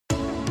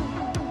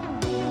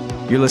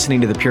You're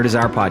listening to the Pure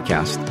Desire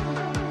Podcast,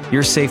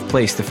 your safe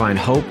place to find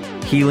hope,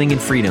 healing,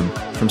 and freedom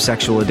from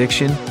sexual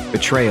addiction,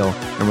 betrayal,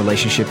 and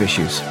relationship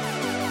issues.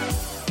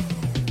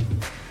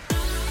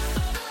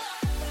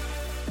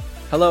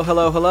 Hello,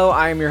 hello, hello.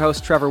 I am your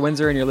host, Trevor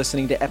Windsor, and you're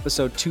listening to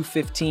episode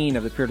 215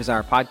 of the Pure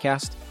Desire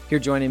Podcast. Here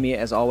joining me,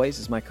 as always,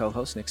 is my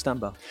co-host, Nick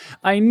Stumbo.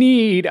 I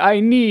need,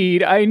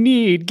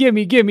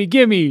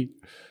 gimme.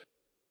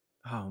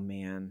 Oh,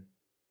 man.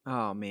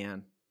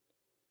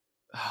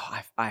 Oh,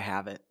 I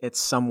have it. It's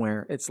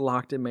somewhere. It's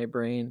locked in my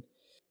brain.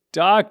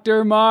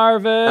 Dr.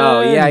 Marvin.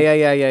 Oh,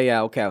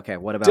 yeah. Okay.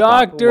 What about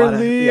Dr.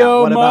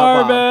 Leo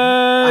Marvin.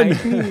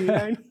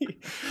 I need.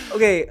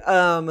 Okay,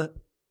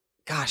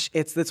 gosh,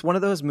 it's one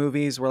of those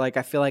movies where like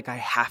I feel like I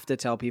have to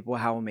tell people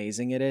how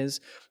amazing it is,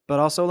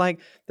 but also like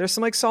there's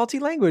some like salty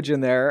language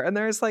in there, and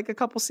there's like a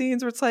couple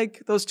scenes where it's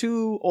like those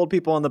two old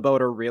people on the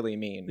boat are really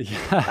mean.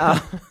 Yeah.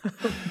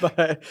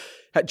 But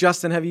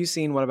Justin, have you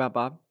seen What About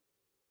Bob?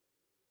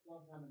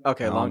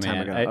 Okay, long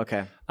time ago.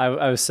 Okay.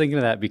 I was thinking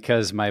of that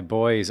because my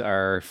boys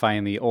are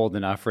finally old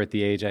enough or at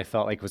the age I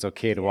felt like was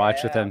okay to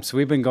watch with them. So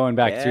we've been going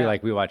back through,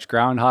 like we watched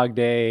Groundhog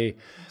Day,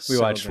 we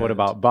watched What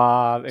About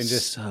Bob, and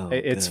just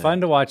it's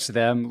fun to watch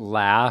them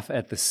laugh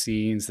at the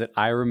scenes that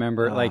I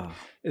remember. Like,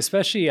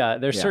 especially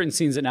there's certain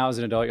scenes that now as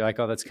an adult you're like,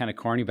 oh, that's kind of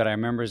corny, but I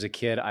remember as a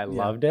kid I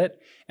loved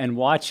it, and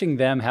watching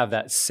them have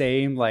that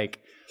same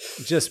like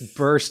just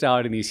burst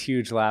out in these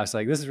huge laughs.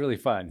 Like, this is really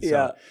fun.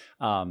 So,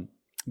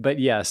 but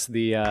yes,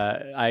 the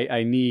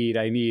I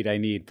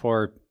need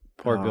poor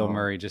Bill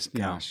Murray. Just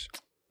gosh.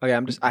 Okay,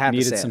 I have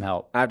to say some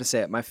help. I have to say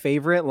it. My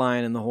favorite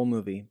line in the whole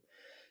movie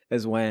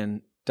is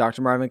when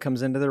Dr. Marvin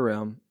comes into the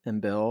room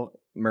and Bill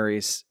Murray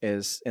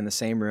is in the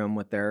same room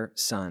with their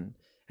son,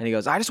 and he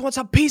goes, "I just want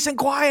some peace and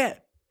quiet."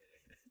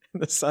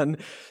 And the son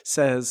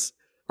says,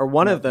 or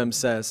one of them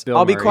says, Bill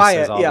 "I'll be Murray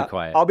quiet." says, I'll be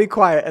quiet. I'll be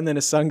quiet. And then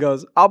his son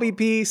goes, "I'll be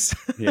peace."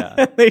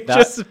 Yeah. They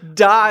just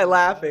die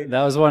laughing.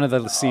 That was one of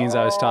the scenes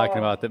I was talking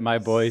about that my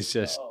boys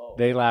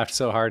they laughed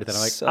so hard that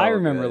I'm like, I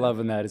remember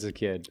loving that as a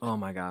kid. Oh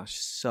my gosh.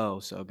 So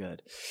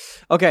good.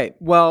 Okay.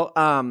 Well,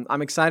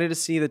 I'm excited to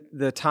see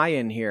the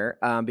tie-in here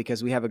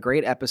because we have a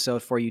great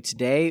episode for you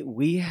today.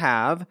 We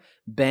have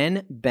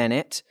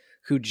Bennett,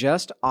 who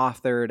just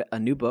authored a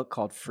new book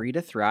called Free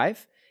to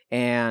Thrive,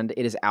 and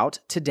it is out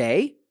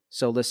today.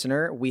 So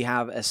listener, we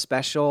have a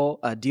special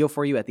deal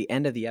for you at the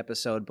end of the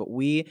episode, but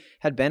we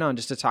had Ben on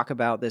just to talk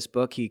about this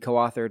book he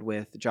co-authored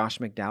with Josh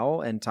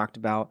McDowell and talked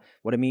about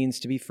what it means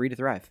to be free to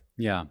thrive.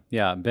 Yeah.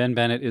 Ben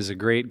Bennett is a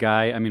great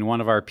guy. I mean,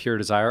 one of our Pure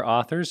Desire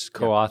authors,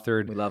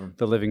 co-authored we love him.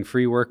 the Living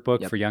Free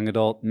workbook for young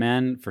adult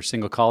men, for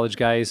single college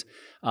guys.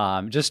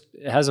 Just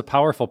has a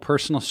powerful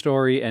personal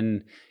story,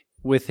 and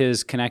with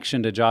his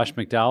connection to Josh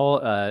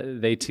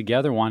McDowell, they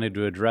together wanted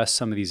to address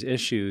some of these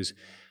issues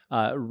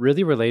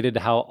really related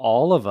to how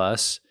all of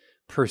us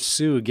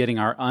pursue getting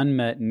our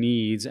unmet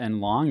needs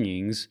and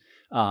longings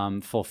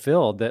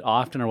fulfilled that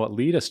often are what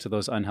lead us to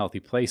those unhealthy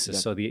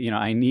places. So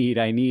I need,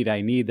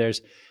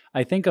 there's,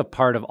 I think, a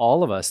part of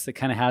all of us that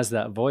kind of has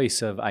that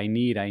voice of I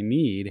need,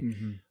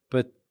 Mm-hmm.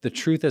 but the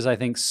truth is I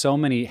think so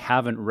many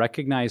haven't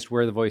recognized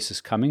where the voice is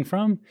coming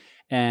from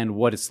and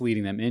what it's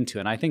leading them into.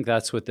 And I think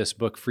that's what this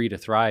book, Free to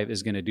Thrive,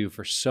 is going to do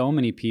for so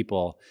many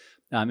people.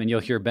 And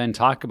you'll hear Ben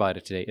talk about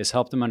it today, is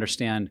help them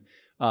understand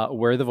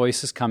where the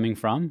voice is coming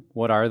from,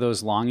 what are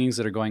those longings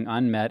that are going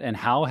unmet, and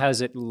how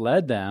has it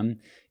led them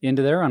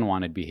into their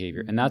unwanted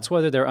behavior. And that's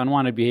whether their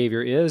unwanted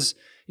behavior is,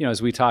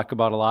 as we talk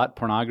about a lot,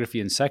 pornography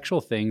and sexual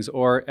things,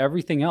 or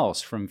everything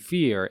else from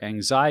fear,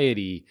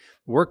 anxiety,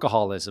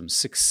 workaholism,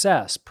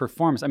 success,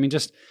 performance. I mean,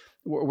 just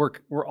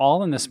we're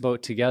all in this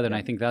boat together, and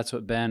I think that's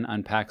what Ben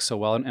unpacks so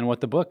well, and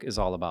what the book is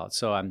all about.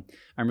 So I'm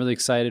really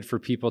excited for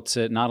people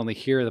to not only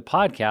hear the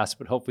podcast,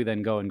 but hopefully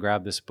then go and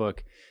grab this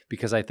book,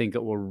 because I think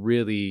it will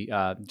really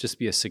just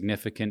be a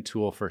significant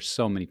tool for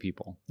so many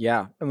people.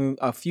 Yeah. I mean,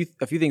 a few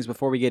things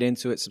before we get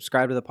into it.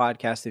 Subscribe to the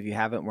podcast if you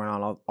haven't. We're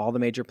on all the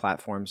major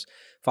platforms.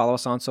 Follow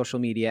us on social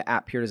media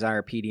at Pure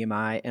Desire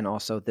PDMI. And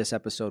also this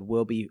episode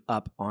will be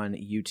up on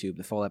YouTube,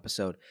 the full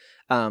episode.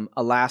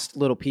 A last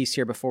little piece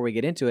here before we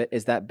get into it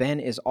is that Ben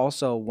is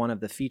also one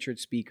of the featured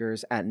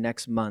speakers at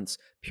next month's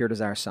Pure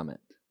Desire Summit.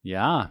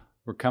 Yeah,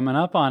 we're coming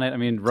up on it. I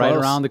mean, right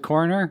around the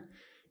corner.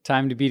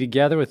 Time to be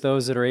together with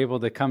those that are able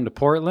to come to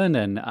Portland.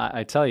 And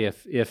I tell you,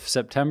 if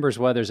September's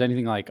weather is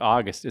anything like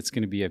August, it's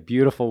going to be a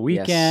beautiful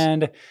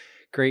weekend. Yes.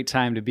 Great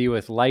time to be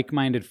with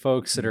like-minded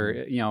folks that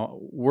are,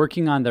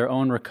 working on their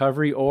own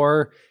recovery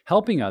or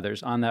helping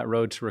others on that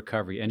road to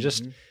recovery. And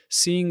just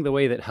seeing the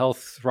way that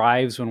health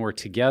thrives when we're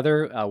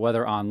together,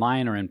 whether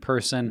online or in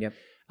person. Yep.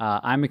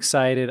 I'm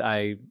excited.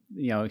 I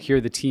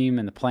hear the team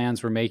and the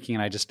plans we're making,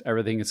 and I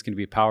really think it's going to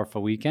be a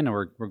powerful weekend. And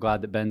we're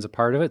glad that Ben's a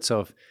part of it.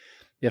 So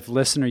if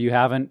listener, you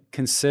haven't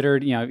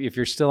considered, if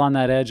you're still on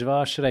that edge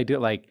of, should I do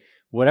it? Like,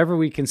 whatever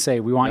we can say,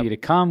 we want you to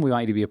come. We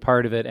want you to be a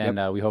part of it.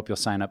 And we hope you'll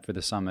sign up for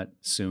the summit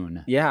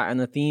soon. Yeah. And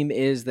the theme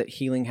is that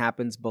healing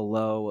happens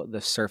below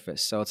the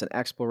surface. So it's an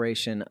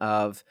exploration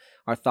of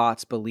our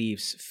thoughts,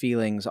 beliefs,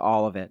 feelings,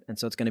 all of it. And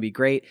so it's going to be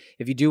great.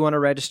 If you do want to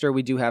register,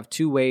 we do have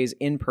two ways,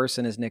 in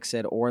person, as Nick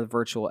said, or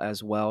virtual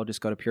as well.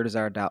 Just go to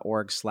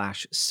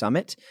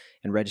puredesire.org/summit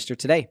and register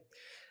today.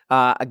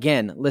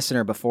 Again,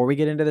 listener, before we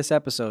get into this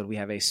episode, we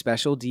have a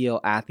special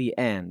deal at the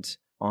end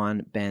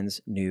on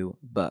Ben's new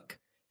book.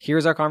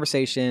 Here's our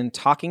conversation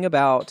talking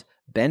about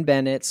Ben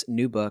Bennett's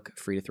new book,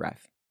 Free to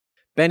Thrive.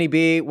 Benny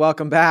B,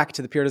 welcome back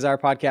to the Pure Desire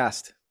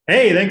podcast.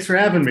 Hey, thanks for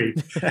having me.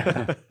 It's so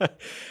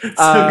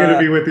good to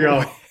be with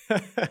y'all.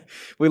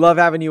 We love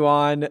having you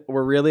on.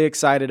 We're really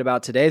excited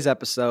about today's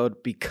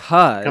episode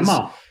because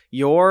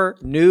your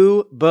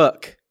new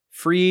book,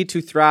 Free to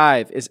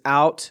Thrive, is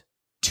out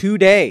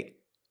today.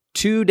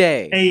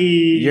 Hey.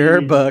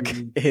 Your book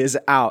is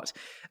out.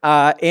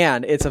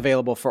 And it's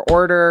available for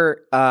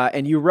order.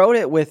 And you wrote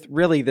it with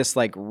really this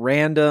like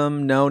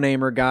random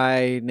no-namer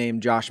guy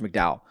named Josh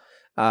McDowell.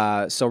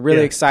 So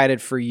really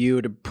excited for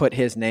you to put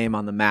his name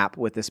on the map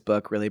with this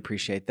book. Really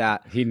appreciate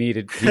that. He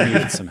needed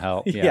some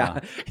help. Yeah,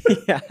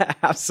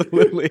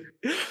 absolutely.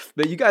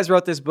 But you guys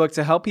wrote this book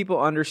to help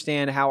people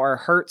understand how our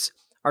hurts,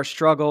 our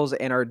struggles,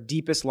 and our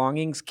deepest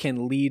longings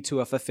can lead to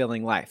a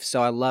fulfilling life.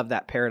 So I love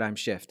that paradigm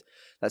shift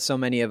that so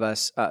many of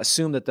us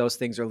assume that those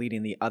things are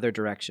leading the other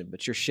direction,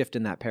 but you're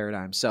shifting that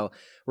paradigm. So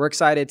we're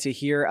excited to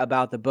hear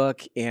about the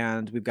book,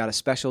 and we've got a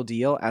special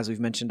deal, as we've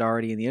mentioned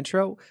already in the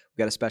intro. We've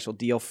got a special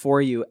deal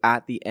for you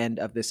at the end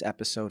of this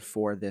episode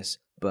for this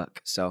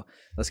book. So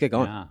let's get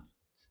going.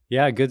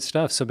 Yeah, good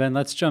stuff. So Ben,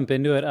 let's jump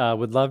into it.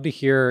 Would love to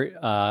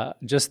hear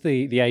just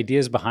the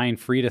ideas behind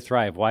Free to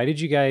Thrive. Why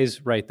did you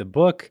guys write the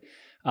book?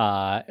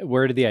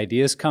 Where did the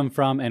ideas come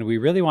from? And we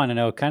really want to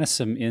know kind of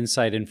some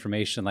inside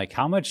information, like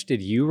how much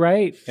did you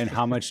write and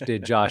how much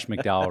did Josh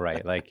McDowell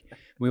write? Like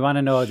we want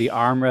to know the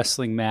arm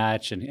wrestling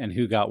match and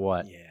who got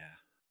what. Yeah.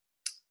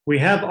 We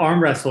have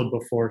arm wrestled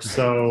before,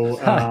 so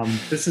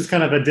this is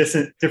kind of a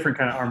different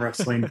kind of arm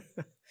wrestling.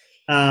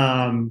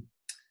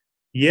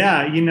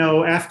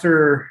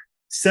 After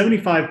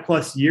 75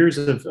 plus years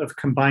of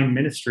combined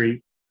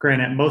ministry,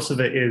 granted, most of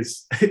it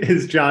is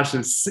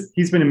Josh's.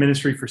 He's been in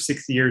ministry for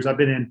 60 years. I've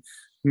been in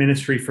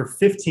ministry for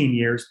 15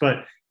 years,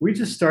 but we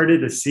just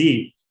started to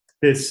see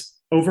this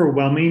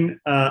overwhelming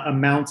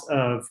amount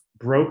of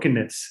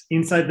brokenness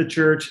inside the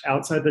church,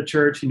 outside the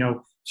church,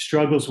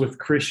 struggles with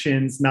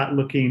Christians not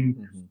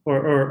looking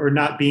or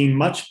not being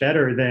much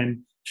better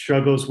than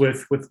struggles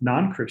with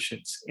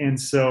non-Christians. And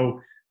so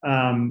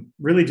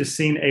really just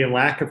seeing a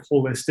lack of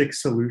holistic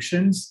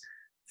solutions.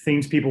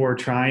 Things people were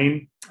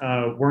trying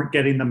weren't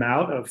getting them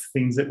out of,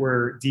 things that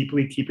were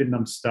deeply keeping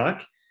them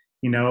stuck.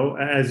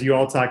 As you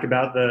all talk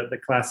about the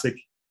classic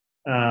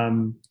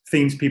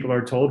things people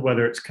are told,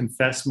 whether it's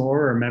confess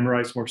more or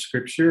memorize more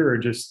scripture or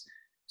just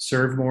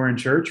serve more in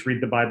church,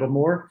 read the Bible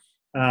more.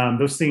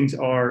 Those things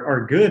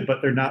are good, but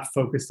they're not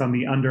focused on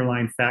the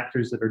underlying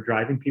factors that are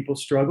driving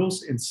people's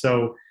struggles. And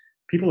so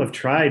people have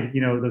tried,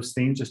 those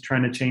things, just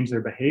trying to change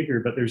their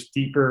behavior, but there's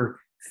deeper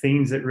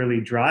things that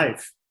really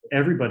drive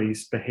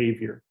everybody's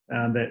behavior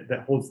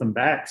that holds them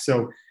back.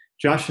 So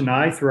Josh and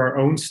I, through our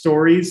own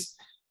stories,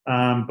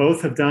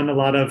 both have done a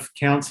lot of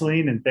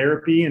counseling and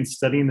therapy and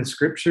studying the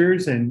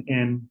scriptures,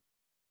 and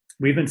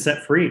we've been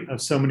set free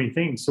of so many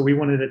things. So we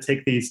wanted to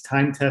take these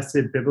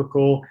time-tested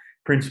biblical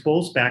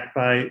principles backed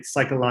by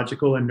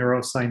psychological and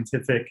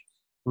neuroscientific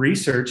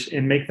research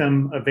and make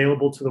them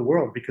available to the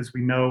world, because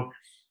we know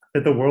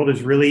that the world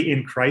is really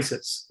in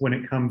crisis when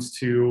it comes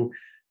to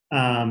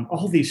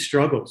all these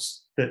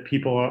struggles that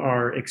people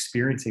are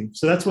experiencing.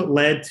 So that's what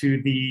led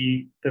to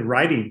the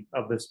writing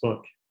of this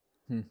book.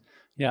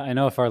 Yeah, I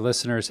know if our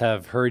listeners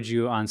have heard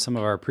you on some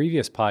of our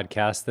previous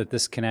podcasts, that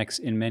this connects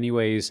in many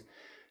ways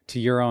to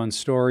your own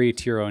story,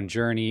 to your own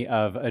journey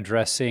of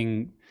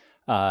addressing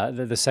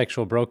the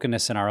sexual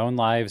brokenness in our own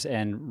lives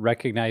and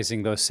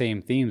recognizing those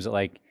same themes.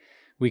 Like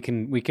we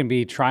can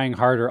be trying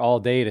harder all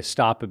day to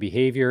stop a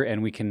behavior,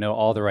 and we can know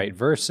all the right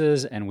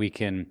verses, and we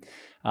can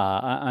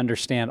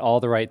understand all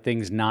the right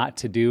things not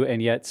to do,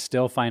 and yet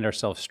still find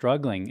ourselves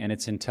struggling. And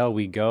it's until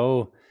we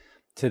go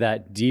to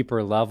that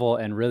deeper level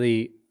and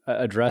really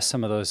address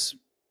some of those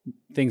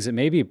things that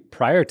maybe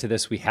prior to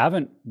this we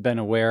haven't been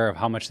aware of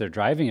how much they're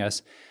driving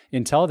us.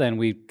 Until then,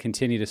 we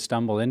continue to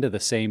stumble into the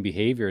same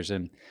behaviors.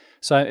 And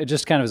so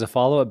just kind of as a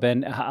follow-up,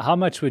 Ben, how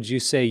much would you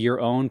say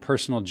your own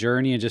personal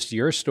journey and just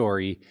your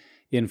story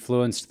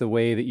influenced the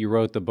way that you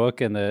wrote the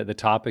book and the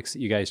topics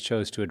that you guys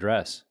chose to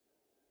address?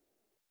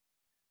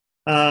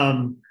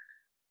 I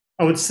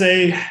would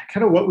say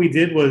kind of what we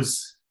did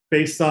was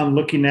based on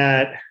looking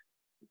at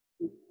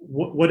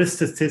what does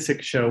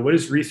statistics show? What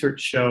does research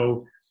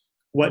show?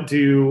 What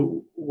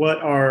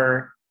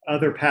are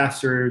other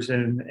pastors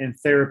and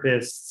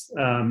therapists?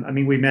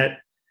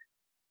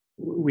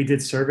 We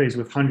did surveys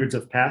with hundreds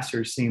of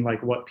pastors, seeing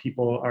like what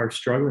people are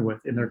struggling with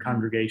in their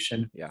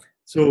congregation. Yeah.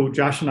 So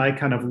Josh and I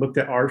kind of looked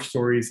at our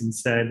stories and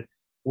said,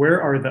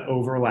 where are the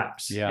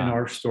overlaps in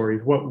our story,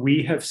 what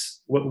we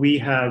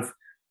have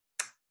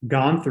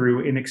gone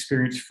through and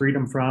experienced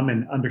freedom from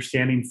and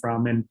understanding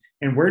from,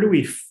 and where do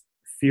we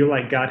feel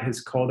like God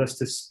has called us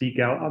to speak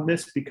out on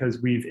this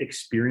because we've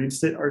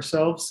experienced it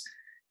ourselves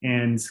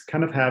and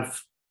kind of have,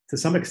 to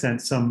some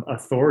extent, some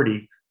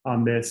authority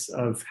on this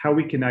of how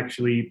we can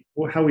actually,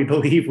 how we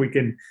believe we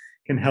can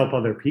help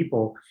other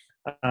people.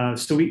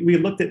 So we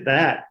looked at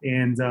that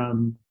and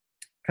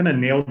kind of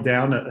nailed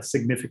down a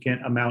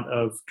significant amount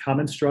of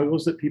common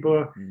struggles that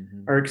people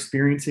are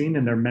experiencing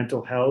in their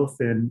mental health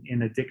and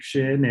in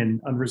addiction and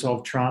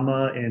unresolved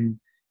trauma and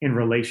in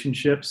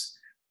relationships.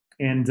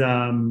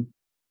 And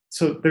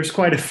so there's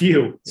quite a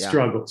few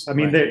struggles. I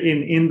mean,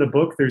 in the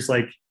book, there's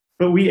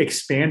but we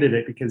expanded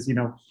it because,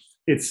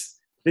 it's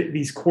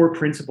these core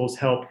principles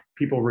help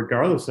people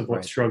regardless of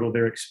what struggle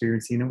they're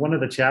experiencing. And one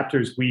of the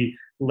chapters, we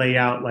lay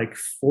out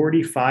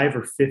 45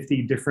 or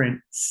 50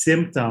 different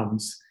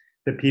symptoms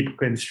that people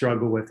can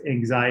struggle with: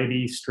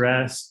 anxiety,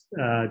 stress,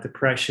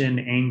 depression,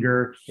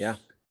 anger.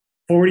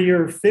 40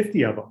 or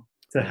 50 of them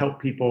to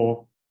help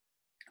people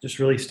just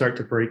really start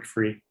to break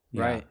free.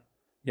 Right.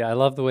 Yeah, I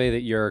love the way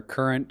that your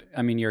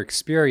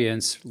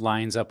experience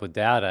lines up with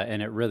data,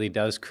 and it really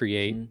does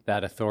create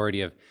that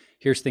authority of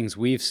here's things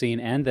we've seen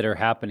and that are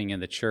happening in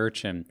the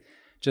church. And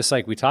just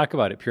like we talk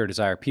about at Pure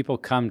Desire, people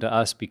come to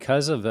us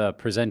because of the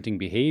presenting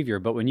behavior,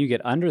 but when you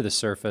get under the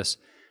surface,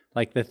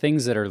 the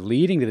things that are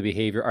leading to the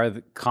behavior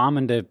are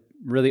common to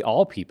really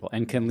all people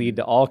and can lead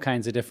to all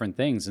kinds of different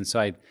things. And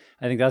so I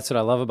think that's what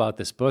I love about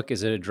this book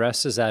is it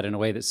addresses that in a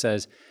way that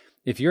says,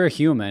 if you're a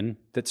human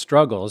that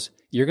struggles,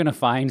 you're going to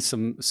find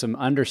some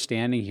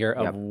understanding here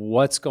of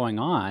what's going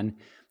on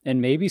and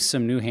maybe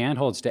some new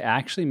handholds to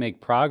actually make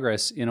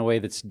progress in a way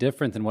that's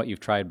different than what you've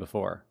tried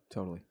before.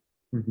 Totally.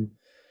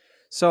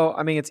 So,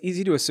 I mean, it's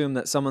easy to assume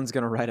that someone's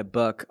going to write a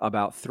book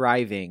about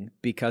thriving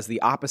because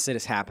the opposite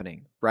is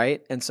happening,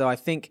 right? And so I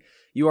think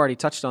you already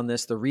touched on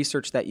this, the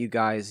research that you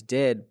guys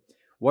did.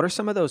 What are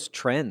some of those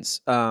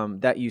trends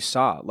that you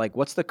saw?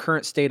 What's the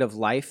current state of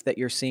life that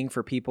you're seeing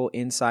for people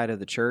inside of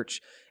the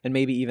church and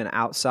maybe even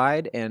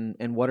outside?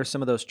 And what are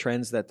some of those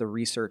trends that the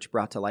research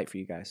brought to light for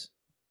you guys?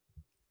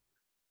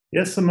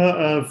 Yes, some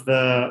of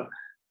the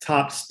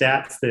top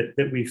stats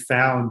that we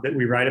found that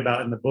we write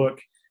about in the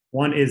book.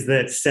 One is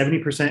that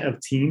 70%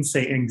 of teens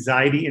say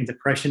anxiety and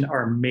depression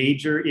are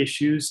major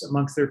issues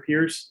amongst their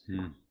peers.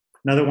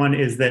 Another one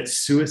is that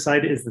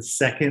suicide is the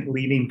second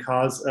leading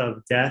cause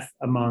of death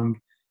among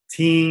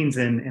teens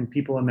and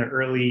people in their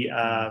early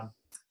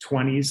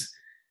 20s.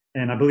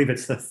 And I believe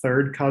it's the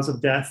third cause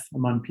of death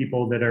among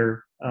people that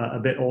are a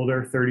bit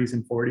older, 30s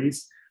and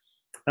 40s.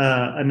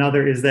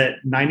 Another is that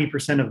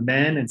 90% of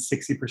men and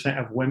 60%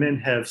 of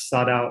women have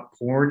sought out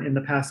porn in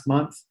the past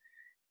month.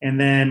 And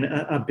then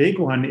a big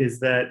one is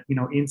that,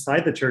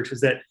 inside the church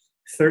is that,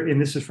 and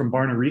this is from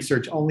Barna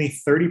Research, only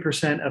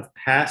 30% of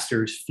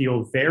pastors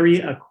feel very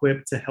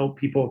equipped to help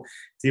people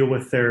deal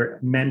with their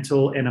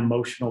mental and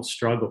emotional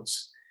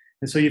struggles.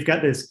 And so you've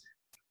got this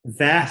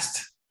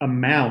vast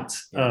amount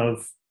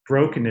of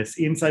brokenness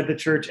inside the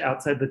church,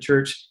 outside the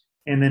church,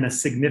 and then a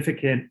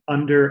significant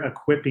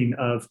under-equipping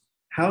of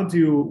how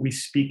do we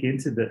speak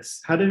into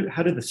this? How do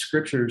the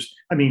scriptures,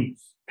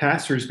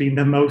 pastors being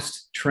the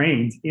most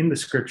trained in the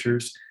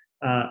scriptures,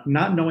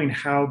 not knowing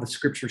how the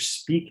scriptures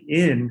speak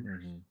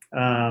in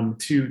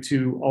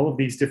to all of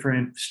these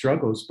different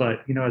struggles. But,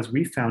 as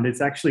we found, it's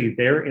actually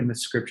there in the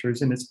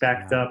scriptures and it's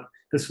backed up.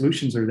 The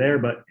solutions are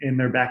there, and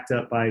they're backed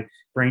up by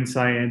brain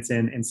science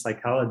and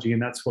psychology.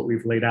 And that's what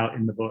we've laid out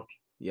in the book.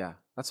 Yeah,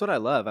 that's what I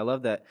love. I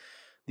love that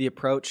the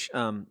approach,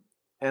 and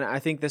I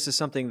think this is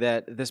something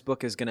that this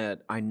book is going to,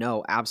 I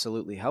know,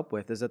 absolutely help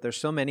with, is that there's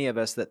so many of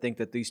us that think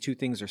that these two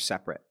things are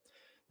separate,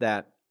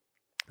 that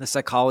the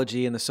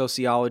psychology and the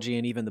sociology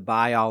and even the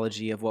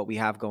biology of what we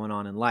have going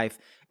on in life,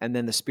 and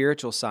then the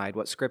spiritual side,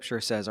 what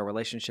Scripture says, our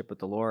relationship with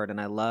the Lord. And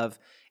I love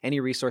any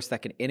resource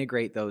that can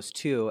integrate those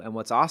two. And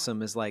what's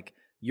awesome is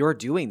you're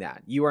doing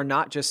that. You are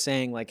not just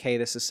saying hey,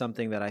 this is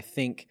something that I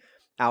think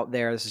out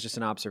there, this is just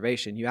an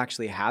observation. You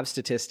actually have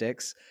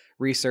statistics,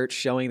 research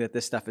showing that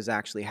this stuff is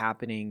actually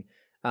happening.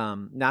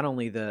 Not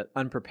only the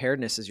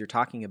unpreparedness as you're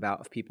talking about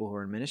of people who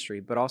are in ministry,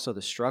 but also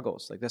the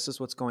struggles. This is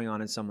what's going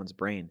on in someone's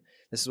brain.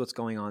 This is what's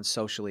going on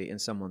socially in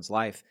someone's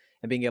life,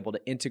 and being able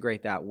to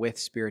integrate that with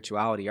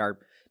spirituality. Our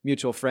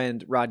mutual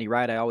friend, Rodney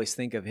Wright, I always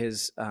think of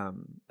his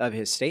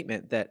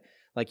statement that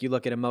you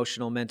look at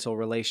emotional, mental,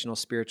 relational,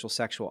 spiritual,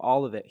 sexual,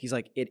 all of it. He's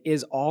it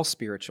is all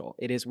spiritual.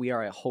 We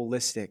are a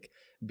holistic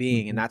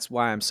being. And that's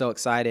why I'm so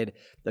excited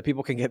that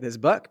people can get this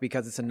book,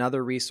 because it's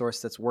another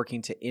resource that's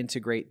working to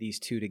integrate these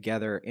two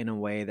together in a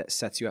way that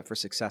sets you up for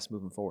success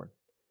moving forward.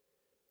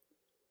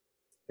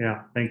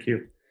 Yeah, thank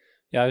you.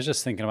 Yeah, I was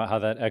just thinking about how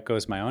that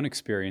echoes my own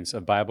experience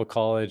of Bible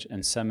college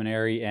and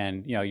seminary.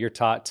 And, you're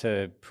taught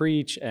to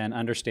preach and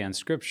understand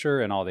scripture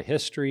and all the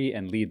history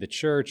and lead the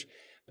church.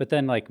 But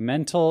then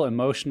mental,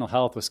 emotional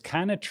health was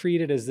kind of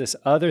treated as this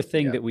other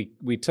thing that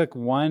we took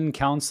one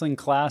counseling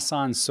class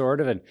on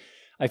sort of. And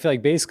I feel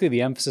basically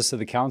the emphasis of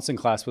the counseling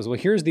class was, well,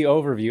 here's the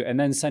overview and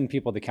then send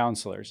people to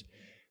counselors.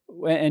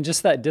 And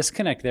just that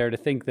disconnect there, to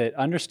think that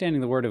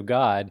understanding the Word of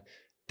God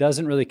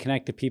doesn't really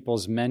connect to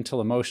people's mental,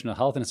 emotional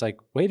health. And it's like,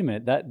 wait a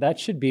minute, that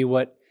should be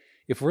what,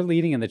 if we're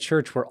leading in the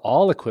church, we're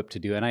all equipped to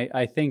do. And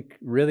I think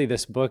really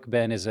this book,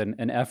 Ben, is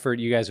an effort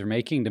you guys are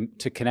making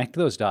to connect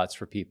those dots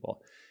for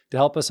people, to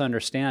help us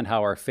understand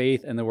how our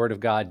faith and the Word of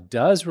God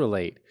does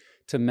relate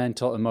to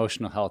mental,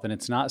 emotional health. And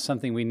it's not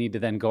something we need to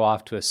then go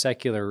off to a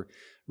secular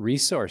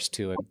resource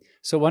to it.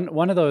 So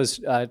one of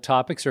those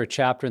topics or a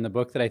chapter in the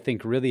book that I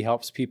think really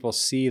helps people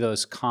see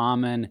those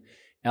common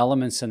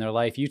elements in their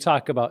life, you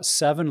talk about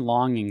 7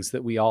 longings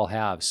that we all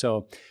have.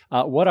 So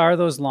what are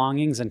those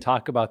longings, and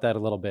talk about that a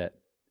little bit?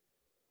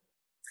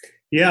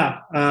 Yeah.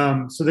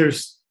 So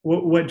there's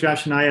what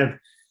Josh and I have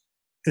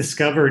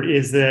discovered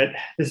is that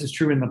this is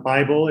true in the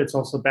Bible. It's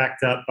also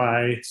backed up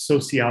by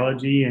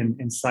sociology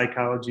and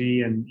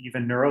psychology and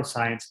even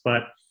neuroscience.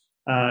 But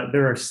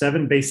there are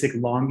 7 basic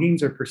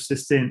longings or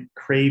persistent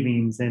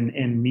cravings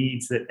and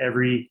needs that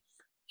every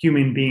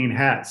human being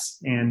has.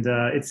 And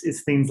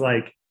it's things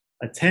like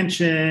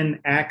attention,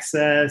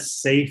 access,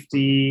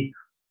 safety,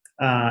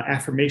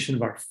 affirmation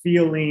of our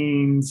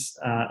feelings,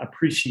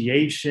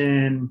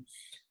 appreciation.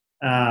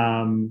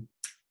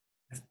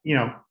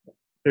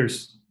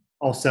 There's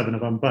all 7 of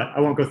them, but I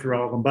won't go through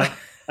all of them. But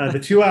the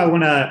 2 I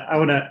want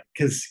to,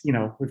 because,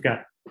 we've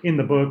got in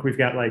the book, we've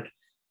got like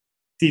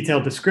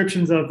detailed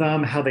descriptions of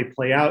them, how they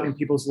play out in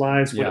people's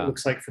lives, what it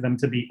looks like for them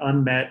to be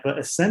unmet. But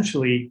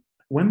essentially,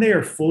 when they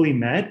are fully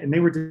met, and they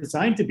were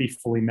designed to be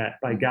fully met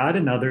by God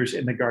and others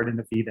in the Garden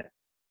of Eden,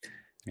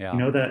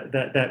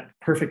 that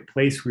perfect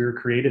place we were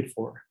created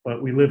for.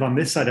 But we live on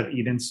this side of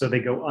Eden, so they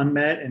go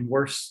unmet, and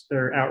worse,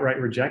 they're outright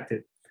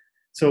rejected.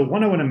 So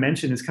one I want to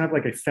mention is kind of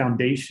like a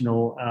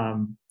foundational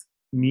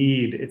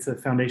need. It's a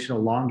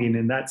foundational longing,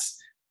 and that's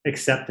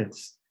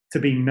acceptance, to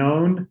be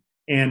known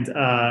and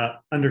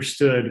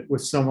understood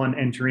with someone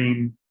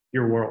entering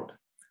your world.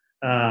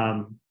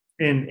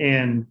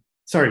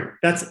 Sorry,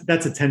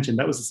 that's attention.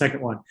 That was the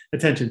second one.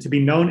 Attention, to be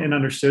known and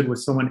understood with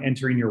someone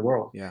entering your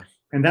world. Yeah.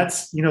 And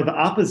that's, the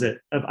opposite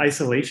of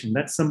isolation.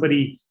 That's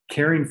somebody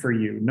caring for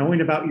you,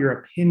 knowing about your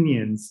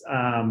opinions,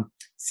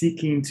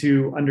 seeking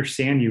to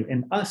understand you,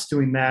 and us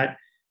doing that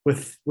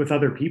with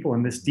other people.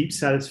 And this deep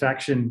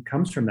satisfaction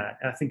comes from that.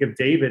 I think of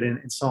David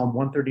in Psalm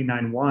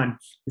 139:1.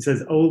 He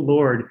says, "Oh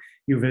Lord,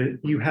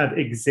 you have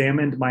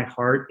examined my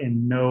heart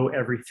and know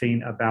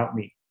everything about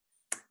me."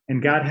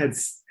 And God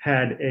has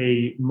had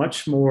a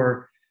much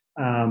more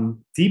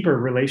deeper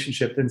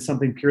relationship than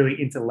something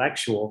purely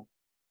intellectual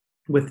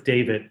with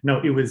David. No,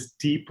 it was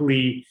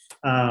deeply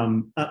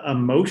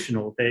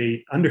emotional.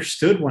 They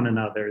understood one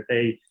another.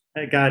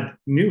 God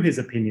knew his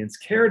opinions,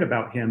 cared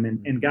about him,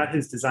 and God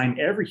has designed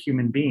every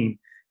human being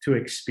to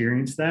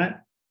experience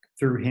that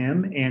through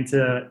him, and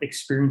to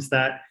experience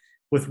that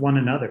with one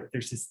another.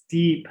 There's this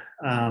deep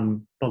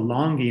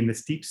belonging,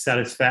 this deep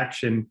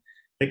satisfaction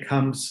that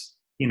comes,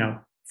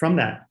 from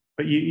that.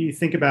 But you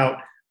think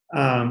about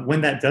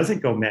when that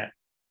doesn't go met.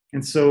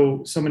 And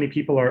so many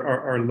people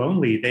are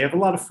lonely. They have a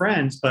lot of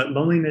friends, but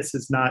loneliness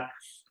is not,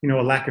 a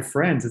lack of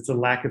friends. It's a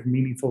lack of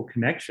meaningful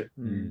connection.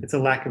 It's a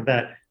lack of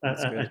that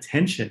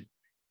attention.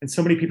 And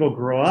so many people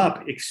grow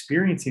up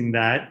experiencing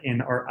that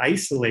and are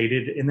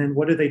isolated. And then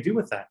what do they do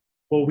with that?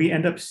 Well, we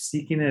end up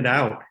seeking it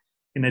out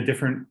in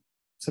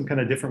some kind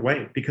of different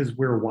way, because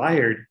we're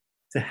wired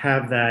to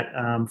have that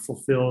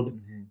fulfilled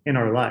in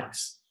our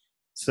lives.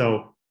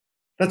 So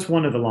that's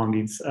one of the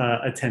longings,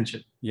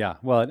 attention. Yeah.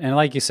 Well, and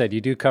like you said, you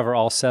do cover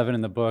all 7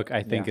 in the book.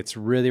 I think it's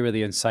really,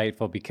 really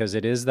insightful, because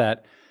it is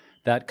that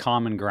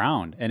common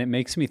ground. And it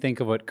makes me think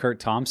of what Kurt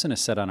Thompson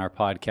has said on our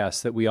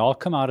podcast, that we all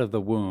come out of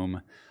the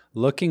womb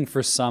looking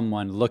for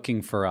someone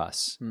looking for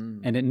us.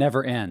 And it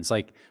never ends.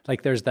 Like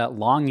there's that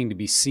longing to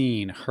be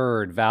seen,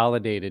 heard,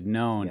 validated,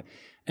 known. Yep.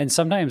 And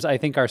sometimes I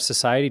think our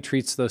society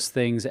treats those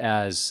things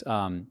as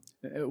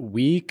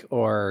weak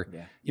or,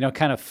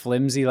 kind of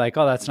flimsy, like,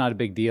 oh, that's not a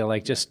big deal,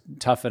 like just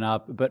toughen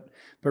up. But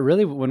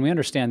really, when we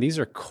understand these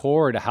are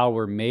core to how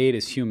we're made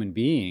as human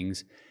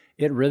beings,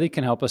 it really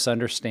can help us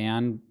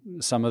understand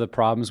some of the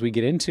problems we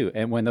get into.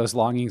 And when those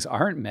longings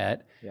aren't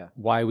met,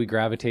 why we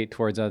gravitate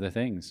towards other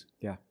things.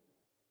 Yeah.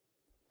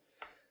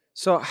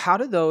 So how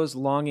do those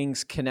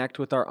longings connect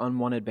with our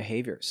unwanted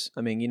behaviors?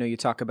 I mean, you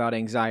talk about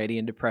anxiety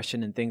and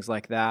depression and things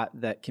like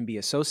that can be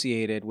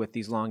associated with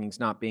these longings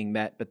not being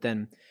met. But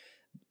then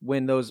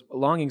when those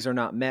longings are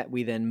not met,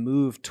 we then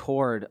move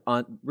toward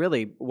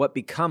really what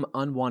become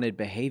unwanted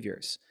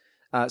behaviors.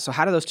 So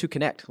how do those two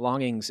connect,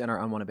 longings and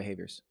our unwanted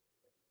behaviors?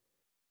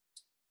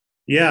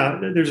 Yeah,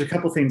 there's a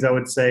couple things I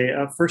would say.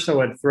 First, I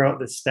would throw out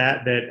the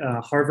stat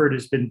that Harvard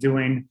has been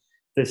doing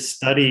this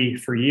study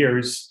for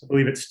years. I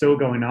believe it's still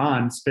going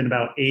on. It's been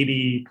about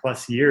 80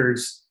 plus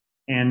years.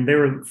 And they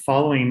were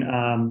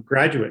following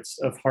graduates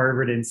of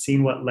Harvard and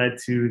seeing what led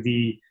to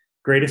the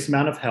greatest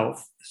amount of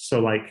health.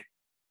 So like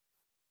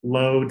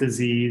low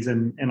disease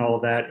and all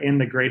of that, and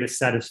the greatest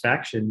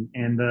satisfaction.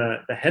 And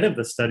the head of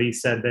the study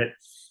said that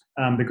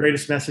the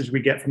greatest message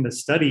we get from the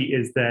study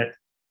is that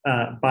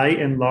by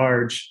and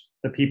large,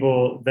 the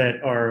people that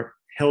are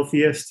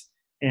healthiest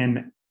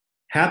and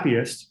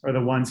happiest are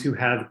the ones who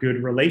have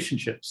good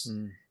relationships.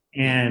 Mm.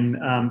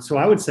 And so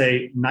I would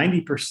say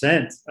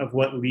 90% of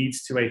what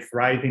leads to a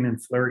thriving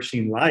and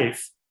flourishing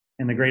life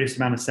and the greatest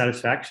amount of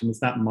satisfaction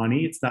is not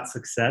money, it's not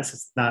success,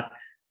 it's not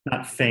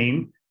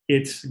fame,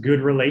 it's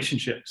good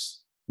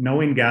relationships,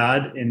 knowing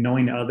God and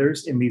knowing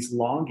others, and these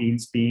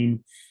longings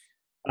being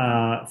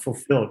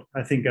fulfilled.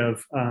 I think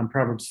of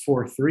Proverbs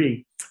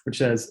 4:3, which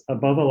says,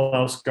 above all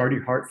else, guard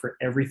your heart, for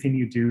everything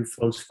you do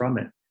flows from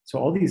it. So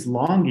all these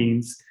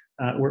longings,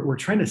 we're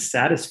trying to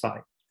satisfy.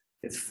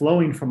 It's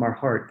flowing from our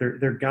heart.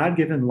 They're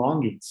God-given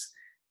longings.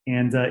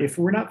 And if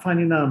we're not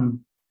finding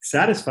them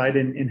satisfied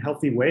in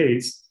healthy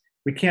ways,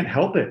 we can't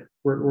help it.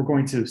 We're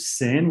going to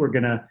sin. We're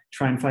going to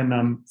try and find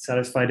them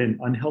satisfied in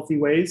unhealthy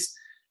ways.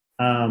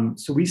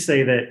 So we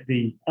say that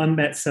the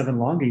unmet 7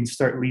 longings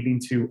start leading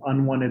to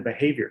unwanted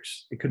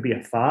behaviors. It could be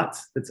a thought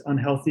that's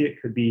unhealthy. It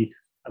could be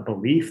a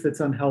belief that's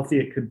unhealthy.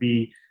 It could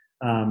be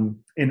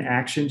an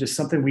action, just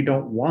something we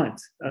don't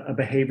want, a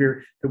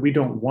behavior that we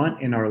don't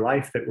want in our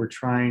life that we're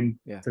trying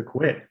to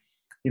quit.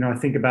 I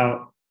think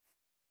about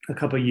a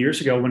couple of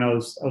years ago when I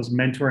was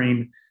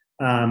mentoring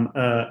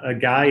a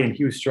guy, and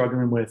he was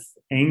struggling with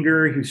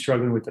anger. He was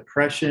struggling with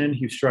depression.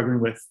 He was struggling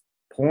with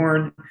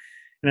porn.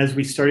 And as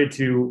we started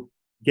to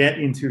get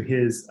into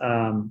his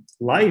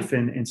life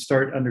and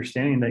start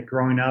understanding that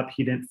growing up,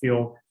 he didn't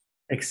feel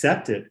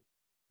accepted.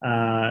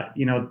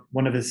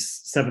 One of his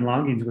 7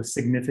 longings was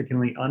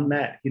significantly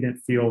unmet. He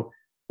didn't feel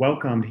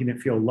welcomed. He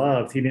didn't feel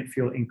loved. He didn't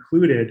feel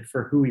included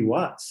for who he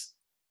was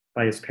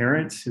by his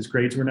parents. His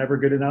grades were never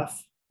good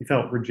enough. He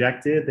felt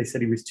rejected. They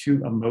said he was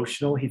too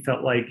emotional. He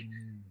felt like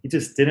he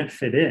just didn't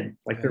fit in.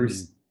 Like there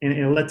was, and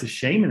it led to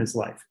shame in his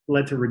life. It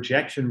led to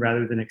rejection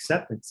rather than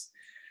acceptance.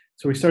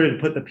 So we started to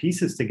put the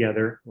pieces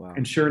together. Wow.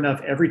 And sure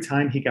enough, every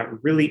time he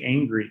got really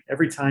angry,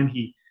 every time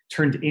he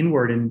turned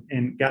inward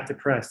and got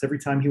depressed, every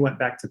time he went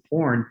back to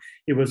porn,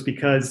 it was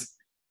because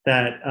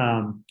that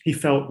he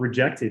felt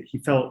rejected. He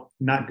felt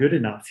not good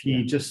enough.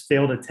 He just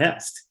failed a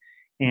test.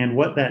 And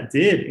what that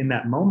did in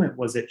that moment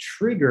was it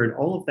triggered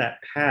all of that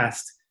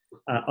past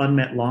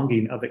unmet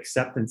longing of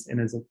acceptance in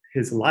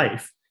his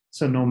life.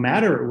 So no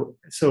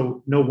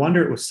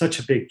wonder it was such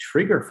a big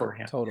trigger for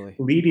him, totally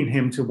leading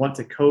him to want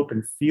to cope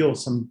and feel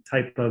some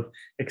type of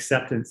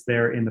acceptance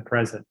there in the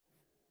present.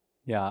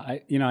 Yeah,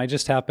 I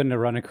just happened to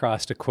run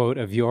across a quote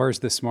of yours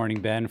this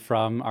morning, Ben,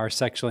 from our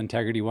Sexual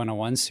Integrity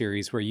 101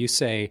 series, where you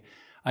say,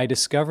 I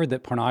discovered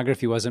that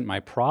pornography wasn't my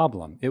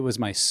problem. It was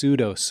my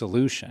pseudo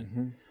solution.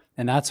 Mm-hmm.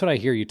 And that's what I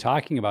hear you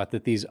talking about,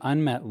 that these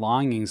unmet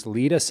longings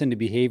lead us into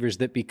behaviors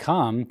that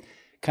become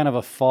kind of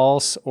a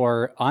false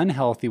or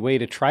unhealthy way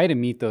to try to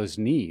meet those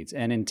needs.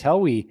 And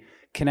until we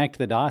connect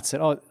the dots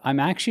that,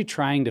 I'm actually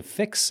trying to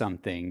fix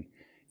something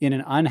in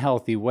an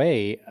unhealthy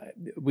way,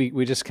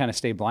 we just kind of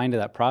stay blind to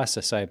that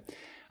process.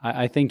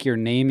 I think you're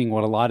naming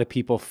what a lot of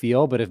people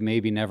feel, but have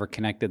maybe never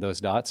connected those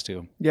dots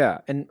to. Yeah,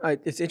 and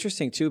it's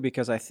interesting too,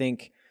 because I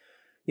think,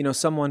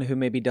 someone who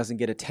maybe doesn't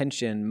get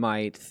attention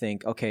might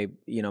think, okay,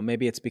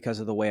 maybe it's because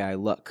of the way I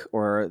look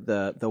or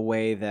the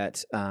way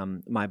that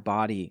my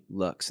body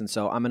looks. And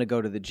so I'm going to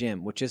go to the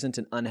gym, which isn't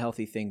an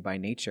unhealthy thing by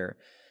nature.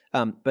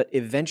 But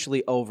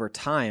eventually over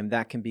time,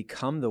 that can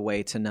become the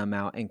way to numb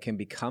out and can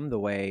become the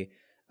way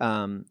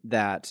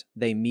that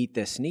they meet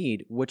this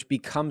need, which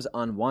becomes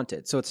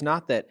unwanted. So it's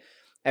not that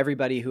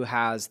everybody who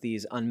has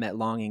these unmet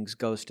longings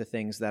goes to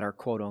things that are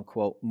quote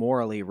unquote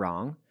morally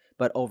wrong,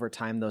 but over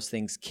time those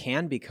things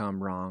can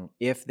become wrong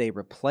if they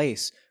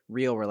replace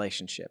real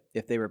relationship,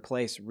 if they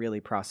replace really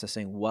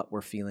processing what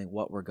we're feeling,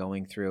 what we're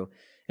going through,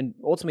 and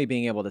ultimately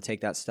being able to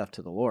take that stuff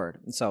to the Lord.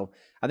 And so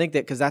I think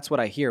that, because that's what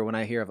I hear when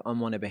I hear of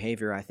unwanted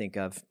behavior, I think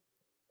of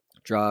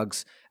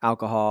drugs,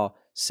 alcohol,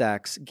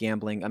 sex,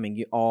 gambling. I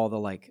mean, all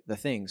the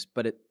things,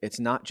 but it's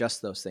not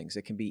just those things.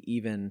 It can be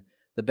even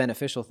the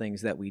beneficial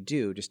things that we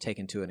do, just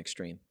taken to an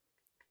extreme.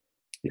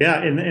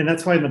 Yeah, and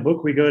that's why in the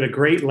book we go to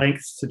great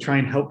lengths to try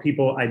and help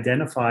people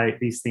identify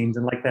these things.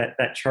 And like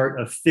that chart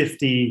of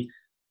 50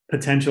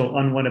 potential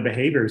unwanted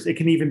behaviors, it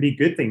can even be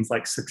good things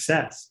like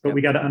success, but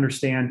we got to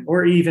understand,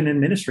 or even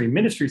in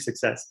ministry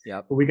success.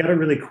 But we got to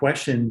really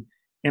question,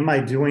 am I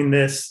doing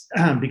this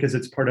because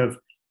it's part of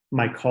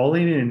my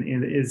calling?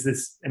 And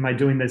am I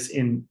doing this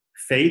in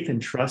faith and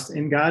trust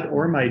in God,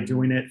 or am I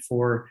doing it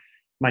for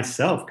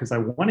myself because I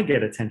want to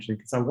get attention,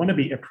 because I want to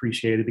be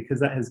appreciated, because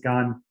that has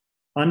gone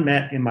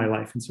unmet in my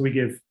life? And so we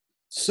give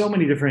so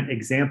many different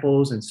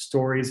examples and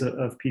stories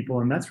of people.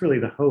 And that's really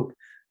the hope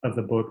of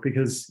the book,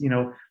 because,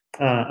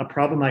 a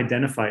problem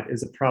identified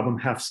is a problem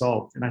half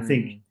solved. And I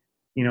think,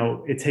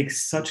 it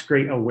takes such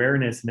great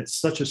awareness, and it's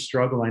such a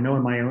struggle. I know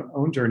in my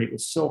own journey, it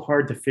was so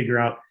hard to figure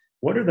out,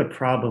 what are the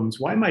problems?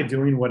 Why am I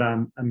doing what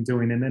I'm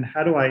doing? And then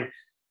how do I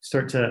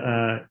start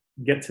to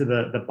get to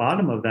the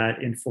bottom of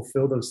that and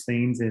fulfill those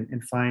things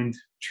and find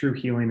true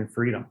healing and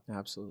freedom?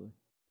 Absolutely.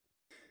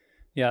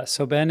 Yeah.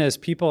 So Ben, as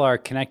people are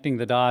connecting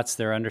the dots,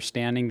 they're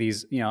understanding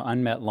these,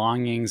 unmet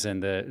longings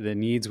and the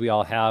needs we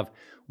all have.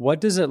 What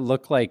does it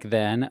look like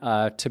then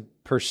to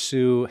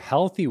pursue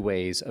healthy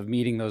ways of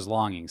meeting those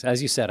longings?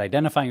 As you said,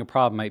 identifying a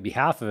problem might be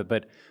half of it,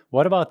 but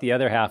what about the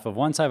other half of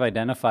once I've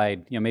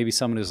identified, maybe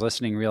someone who's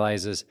listening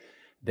realizes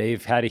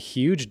they've had a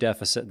huge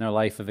deficit in their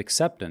life of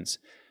acceptance.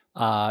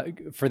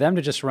 For them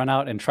to just run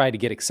out and try to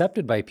get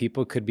accepted by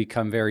people could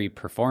become very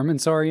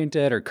performance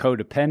oriented or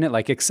codependent,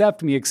 like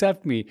accept me,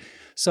 accept me.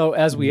 So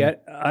as we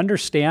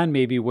understand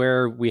maybe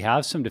where we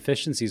have some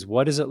deficiencies,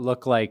 what does it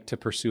look like to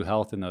pursue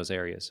health in those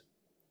areas?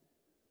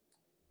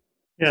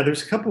 Yeah,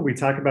 there's a couple we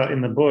talk about in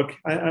the book.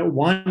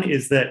 One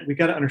is that we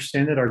got to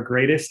understand that our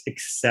greatest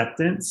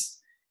acceptance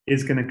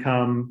is going to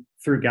come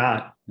through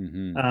God,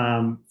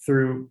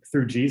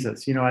 through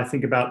Jesus. I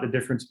think about the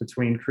difference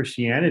between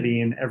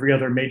Christianity and every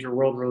other major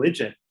world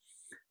religion.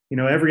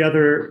 Every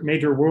other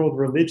major world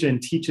religion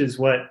teaches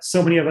what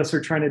so many of us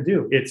are trying to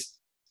do. It's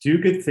do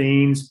good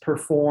things,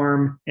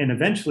 perform, and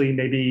eventually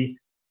maybe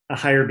a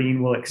higher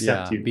being will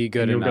accept you. Be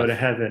good enough. You'll go to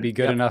heaven. Be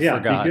good enough for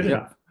God. Be good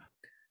enough.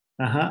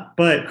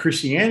 But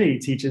Christianity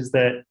teaches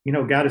that,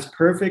 God is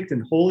perfect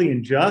and holy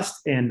and just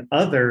and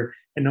other.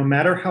 And no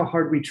matter how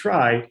hard we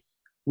try,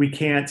 we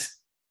can't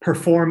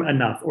perform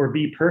enough or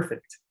be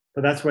perfect.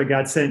 But that's why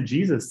God sent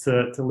Jesus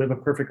to live a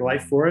perfect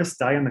life for us,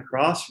 die on the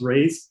cross,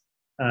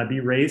 be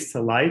raised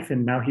to life.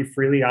 And now he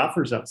freely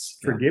offers us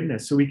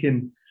forgiveness so we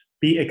can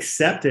be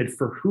accepted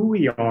for who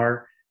we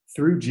are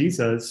through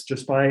Jesus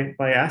just by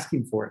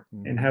asking for it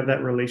and have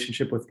that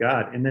relationship with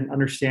God. And then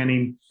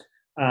understanding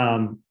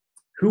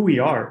who we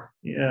are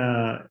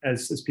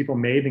as people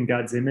made in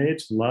God's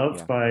image,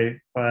 loved by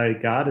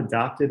God,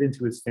 adopted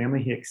into his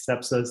family. He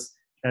accepts us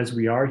as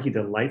we are. He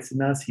delights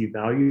in us. He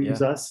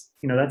values us.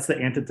 That's the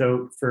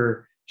antidote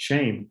for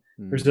shame.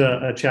 There's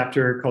a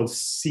chapter called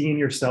Seeing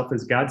Yourself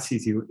as God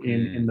Sees You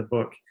in the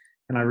book.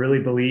 And I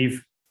really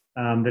believe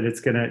that it's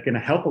gonna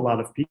help a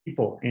lot of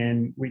people.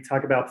 And we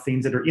talk about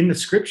things that are in the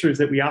scriptures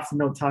that we often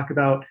don't talk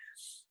about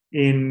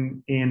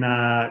in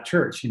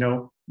church.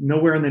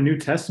 Nowhere in the New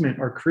Testament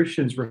are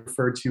Christians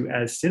referred to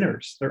as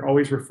sinners. They're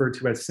always referred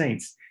to as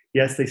saints.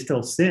 Yes, they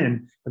still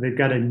sin, but they've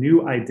got a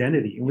new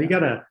identity. And we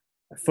got to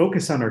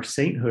focus on our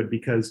sainthood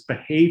because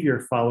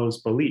behavior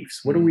follows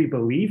beliefs. What do we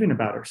believe in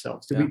about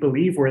ourselves? Do we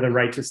believe we're the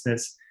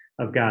righteousness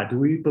of God? Do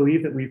we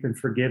believe that we've been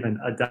forgiven,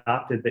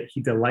 adopted, that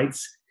he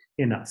delights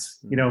in us?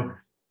 I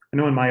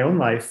know in my own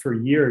life for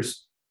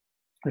years,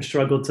 I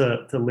struggled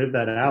to live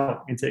that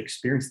out and to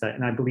experience that.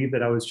 And I believe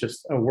that I was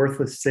just a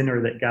worthless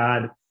sinner that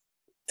God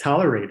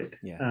tolerated.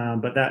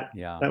 But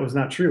that was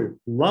not true.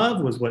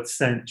 Love was what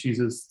sent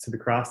Jesus to the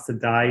cross to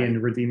die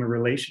and redeem a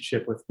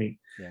relationship with me.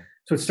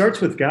 So it starts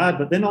with God,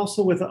 but then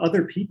also with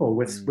other people,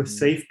 with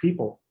safe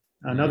people.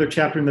 Another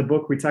chapter in the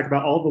book, we talk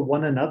about all the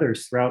one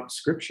another's throughout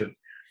scripture.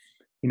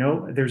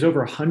 There's over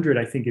 100,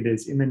 I think it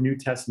is, in the New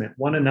Testament.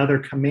 One another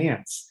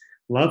commands,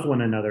 love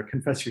one another,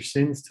 confess your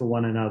sins to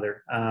one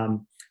another,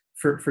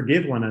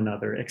 forgive one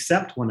another,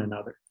 accept one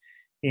another.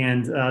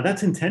 And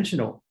that's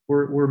intentional.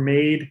 We're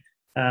made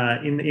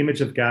in the image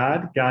of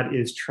God. God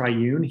is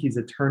triune. He's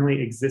eternally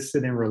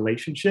existed in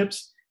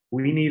relationships.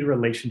 We need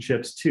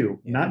relationships too,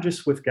 not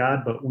just with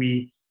God, but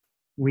we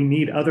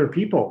need other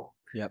people.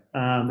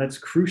 That's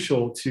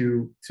crucial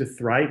to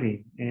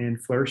thriving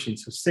and flourishing.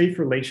 So safe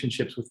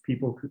relationships with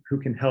people who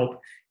can help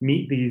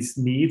meet these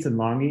needs and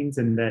longings,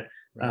 and that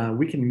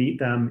we can meet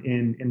them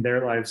in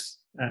their lives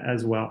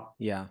as well.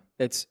 Yeah,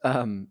 it's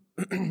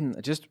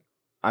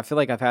I feel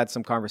like I've had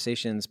some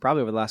conversations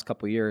probably over the last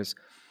couple of years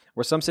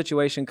where some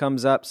situation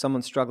comes up,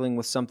 someone's struggling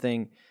with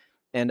something,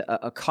 and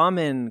a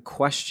common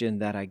question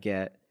that I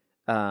get,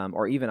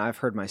 or even I've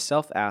heard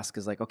myself ask,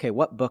 is like, okay,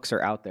 what books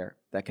are out there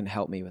that can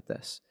help me with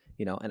this?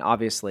 And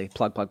obviously,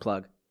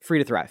 plug, Free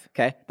to Thrive,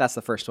 okay? That's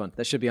the first one.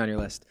 That should be on your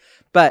list.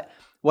 But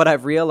what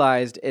I've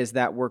realized is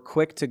that we're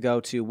quick to go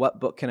to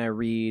what book can I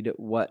read,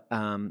 what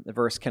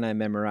verse can I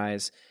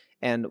memorize,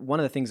 and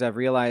one of the things I've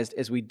realized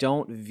is we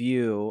don't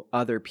view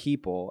other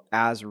people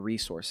as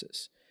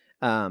resources.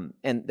 And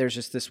there's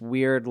just this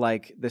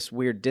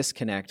weird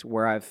disconnect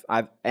where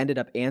I've ended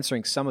up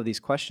answering some of these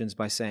questions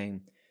by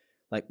saying,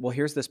 like, well,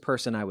 here's this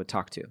person I would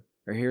talk to,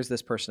 or here's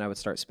this person I would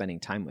start spending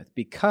time with,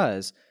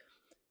 because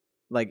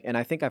and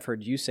I think I've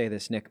heard you say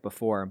this, Nick,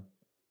 before,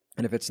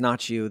 and if it's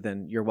not you,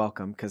 then you're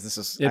welcome,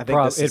 because it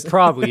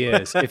probably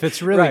is. If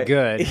it's really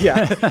good.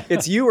 Yeah,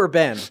 it's you or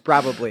Ben,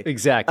 probably.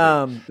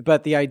 Exactly.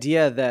 But the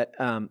idea that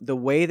the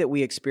way that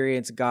we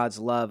experience God's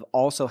love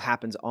also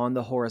happens on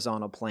the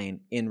horizontal plane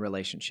in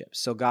relationships.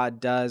 So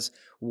God does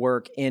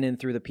work in and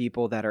through the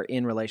people that are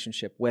in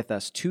relationship with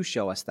us to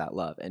show us that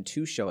love and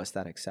to show us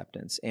that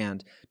acceptance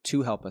and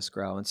to help us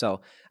grow. And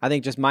so I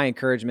think just my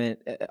encouragement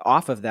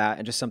off of that,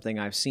 and just something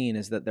I've seen,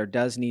 is that there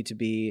does need to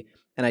be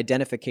an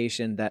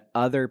identification that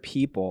other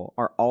people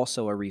are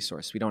also a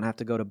resource. We don't have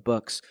to go to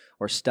books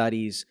or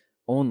studies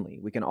only.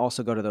 We can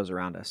also go to those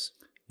around us.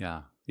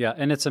 Yeah.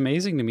 And it's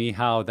amazing to me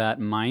how that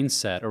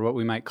mindset, or what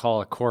we might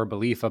call a core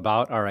belief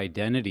about our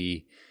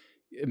identity,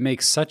 it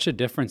makes such a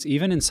difference,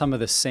 even in some of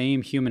the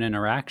same human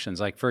interactions.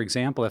 Like, for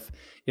example,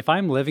 if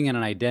I'm living in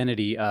an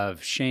identity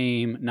of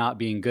shame, not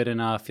being good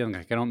enough, feeling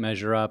like I don't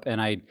measure up, and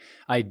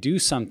I do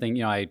something,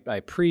 you know, I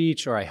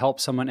preach or I help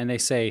someone, and they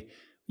say,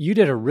 "You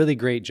did a really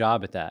great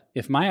job at that."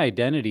 If my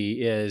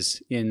identity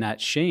is in that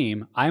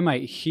shame, I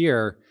might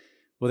hear,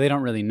 well, they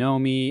don't really know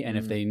me. And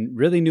if they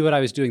really knew what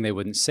I was doing, they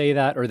wouldn't say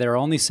that, or they're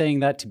only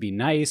saying that to be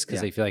nice because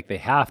they feel like they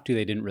have to,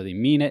 they didn't really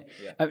mean it.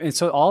 And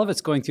so all of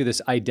it's going through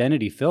this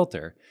identity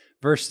filter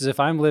versus if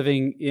I'm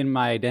living in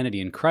my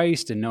identity in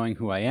Christ and knowing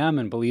who I am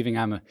and believing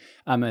I'm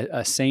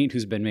a saint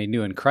who's been made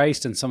new in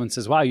Christ, and someone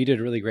says, "Wow, you did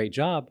a really great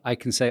job," I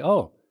can say,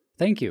 "Oh,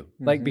 thank you."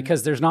 Like,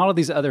 because there's not all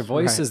these other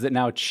voices that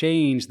now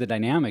change the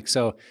dynamic.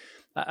 So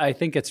I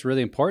think it's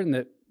really important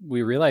that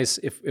we realize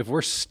if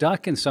we're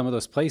stuck in some of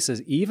those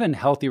places, even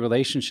healthy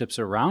relationships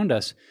around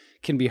us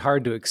can be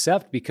hard to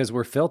accept because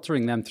we're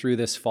filtering them through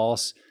this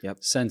false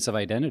sense of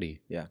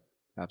identity. Yeah,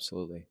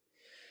 absolutely.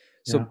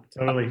 So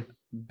totally.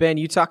 Ben,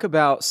 you talk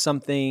about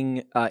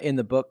something in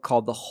the book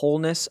called the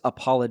wholeness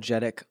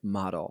apologetic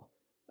model,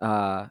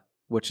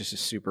 which is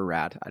just super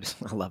rad.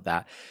 I love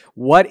that.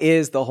 What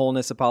is the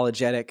wholeness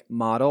apologetic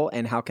model,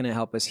 and how can it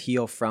help us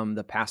heal from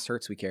the past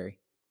hurts we carry?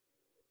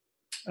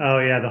 Oh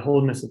yeah, the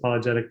wholeness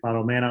apologetic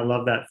model. Man, I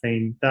love that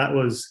thing. That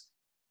was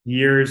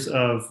years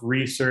of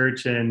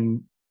research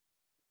and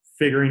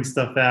figuring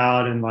stuff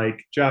out. And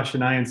like Josh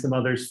and I and some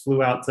others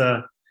flew out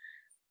to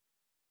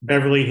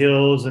Beverly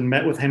Hills and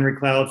met with Henry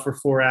Cloud for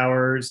 4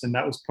 hours. And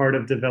that was part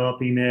of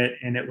developing it.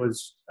 And it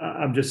was,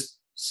 I'm just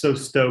so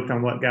stoked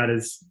on what God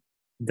has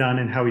done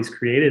and how he's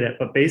created it.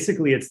 But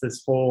basically it's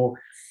this whole,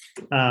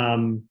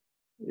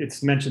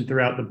 it's mentioned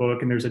throughout the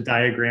book, and there's a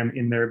diagram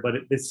in there, but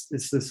it's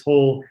this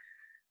whole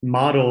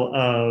model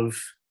of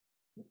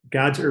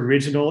God's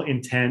original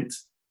intent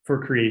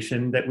for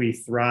creation, that we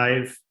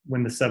thrive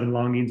when the 7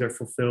 longings are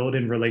fulfilled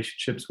in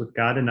relationships with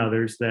God and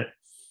others, that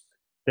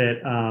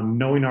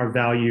knowing our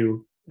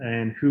value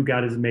and who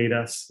God has made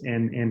us,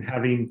 and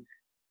having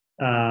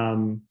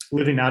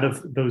living out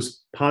of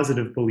those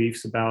positive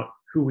beliefs about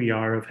who we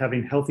are, of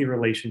having healthy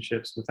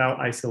relationships without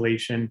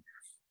isolation,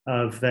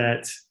 of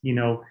that, you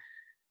know,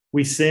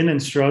 we sin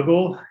and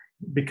struggle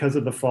because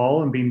of the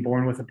fall and being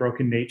born with a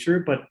broken nature,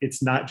 but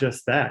it's not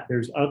just that.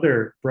 There's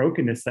other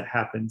brokenness that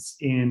happens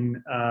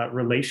in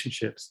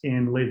relationships,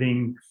 in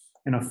living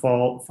in a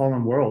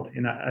fallen world.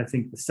 And I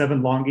think the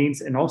 7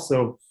 longings, and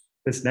also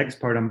this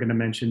next part I'm going to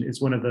mention,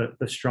 is one of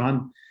the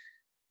strong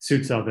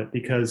suits of it,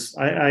 because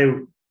I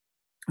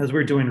as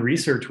we're doing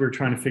research, we're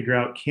trying to figure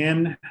out,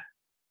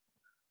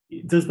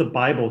 does the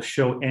Bible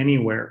show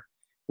anywhere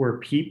where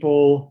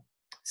people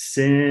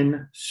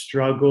sin,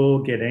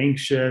 struggle, get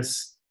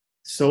anxious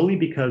solely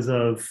because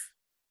of,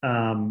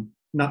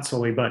 not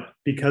solely, but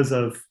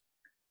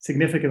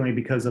significantly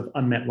because of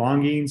unmet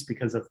longings,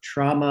 because of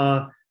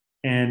trauma,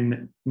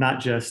 and not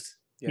just,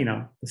 you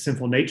know, the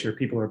sinful nature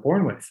people are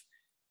born with.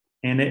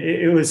 And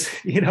it was,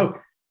 you know,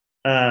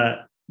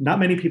 not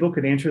many people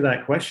could answer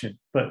that question,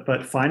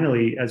 but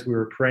finally, as we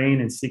were praying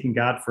and seeking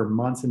God for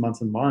months and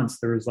months and months,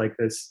 there was like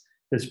this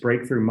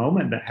breakthrough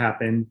moment that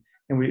happened.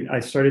 And I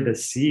started to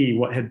see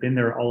what had been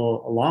there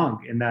all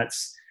along. And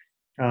that's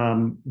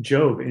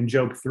Job. In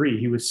Job 3,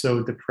 he was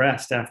so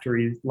depressed after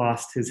he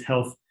lost his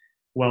health,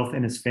 wealth,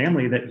 and his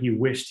family that he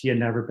wished he had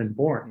never been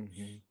born.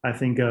 I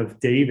think of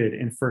David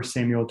in 1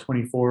 Samuel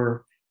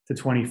 24 to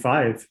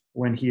 25,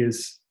 when he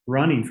is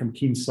running from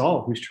King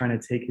Saul, who's trying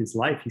to take his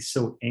life. He's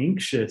so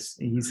anxious,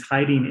 and he's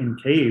hiding in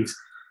caves.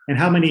 And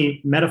how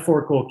many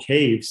metaphorical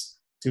caves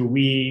do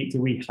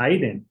we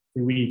hide in?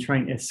 Do we try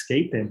and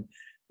escape in?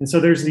 And so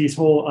there's these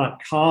whole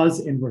cause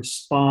and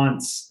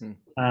response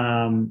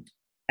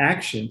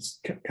actions,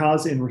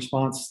 cause and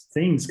response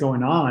things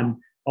going on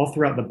all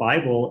throughout the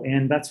Bible.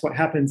 And that's what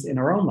happens in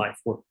our own life.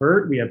 We're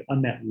hurt, we have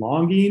unmet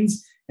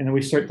longings, and then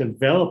we start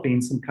developing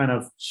some kind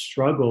of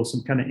struggle,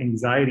 some kind of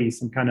anxiety,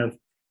 some kind of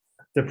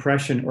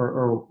depression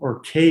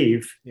or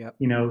cave,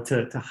 you know,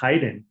 to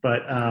hide in.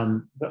 But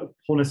the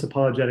wholeness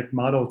apologetic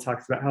model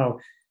talks about how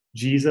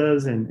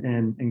Jesus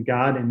and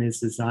God and his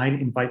design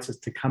invites us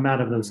to come out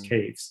of those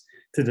caves,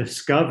 to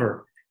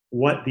discover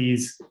what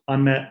these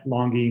unmet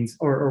longings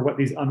or what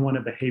these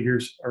unwanted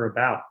behaviors are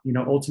about. You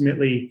know,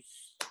 ultimately,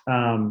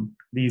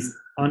 these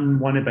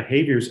unwanted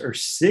behaviors are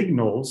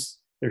signals,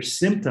 they're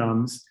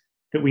symptoms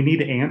that we need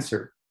to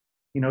answer,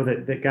 you know,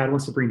 that God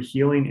wants to bring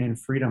healing and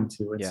freedom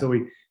to. And so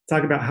we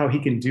talk about how he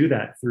can do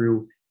that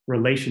through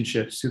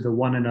relationships, through the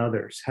one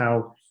another's,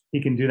 how he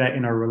can do that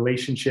in our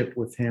relationship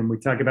with him. We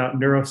talk about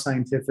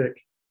neuroscientific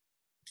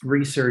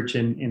research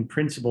and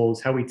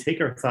principles, how we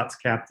take our thoughts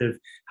captive,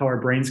 how our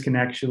brains can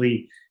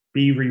actually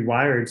be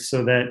rewired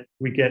so that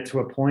we get to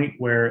a point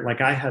where,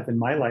 like I have in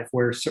my life,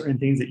 where certain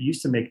things that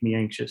used to make me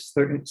anxious,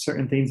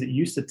 certain things that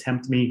used to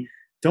tempt me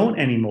don't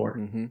anymore,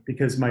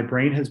 because my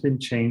brain has been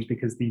changed,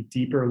 because the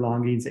deeper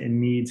longings and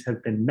needs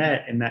have been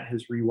met, and that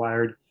has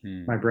rewired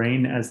my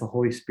brain as the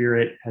Holy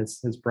Spirit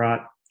has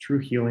brought true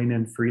healing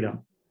and freedom.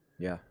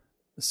 Yeah.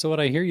 So what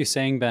I hear you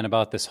saying, Ben,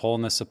 about this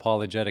wholeness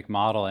apologetic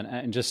model,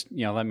 and just,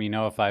 let me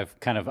know if I've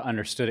kind of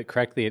understood it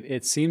correctly.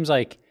 It seems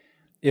like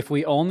if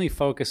we only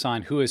focus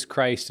on who is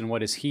Christ and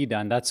what has he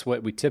done, that's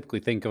what we typically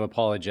think of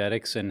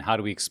apologetics and how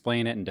do we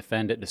explain it and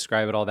defend it,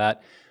 describe it, all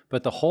that.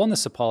 But the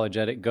wholeness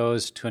apologetic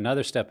goes to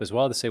another step as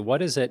well to say,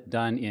 what has it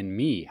done in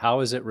me?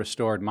 How has it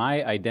restored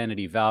my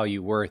identity,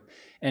 value, worth,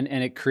 and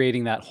it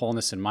creating that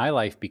wholeness in my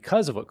life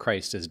because of what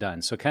Christ has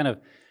done? So kind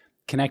of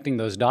connecting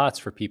those dots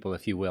for people,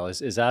 if you will.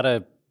 Is that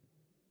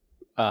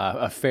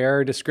a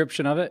fair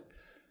description of it?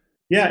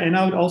 Yeah, and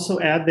I would also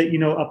add that,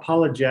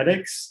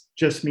 apologetics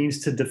just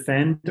means to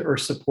defend or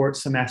support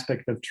some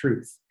aspect of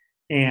truth.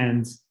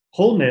 And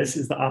wholeness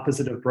is the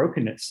opposite of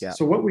brokenness. Yeah.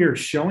 So what we are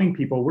showing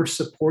people, we're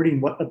supporting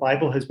what the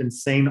Bible has been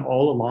saying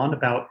all along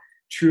about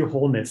true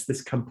wholeness,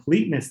 this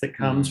completeness that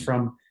comes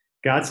from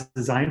God's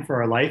design for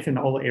our life in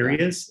all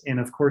areas. And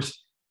of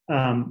course,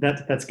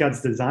 that's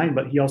God's design,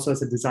 but he also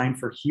has a design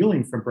for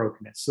healing from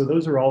brokenness. So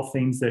those are all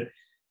things that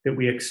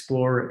we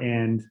explore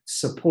and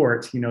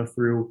support,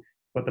 through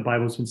what the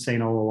Bible's been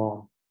saying all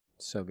along.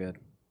 So good.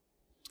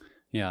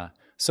 Yeah.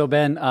 So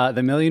Ben, the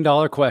 $1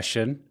 million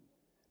question,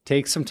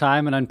 take some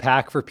time and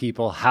unpack for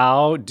people.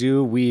 How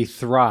do we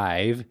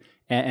thrive?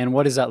 And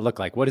what does that look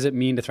like? What does it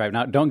mean to thrive?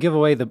 Now, don't give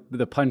away the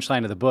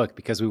punchline of the book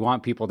because we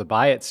want people to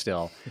buy it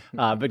still.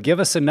 But give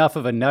us enough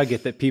of a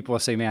nugget that people will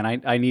say,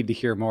 man, I need to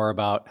hear more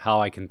about how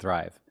I can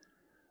thrive.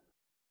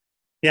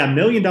 Yeah, $1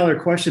 million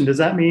question. Does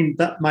that mean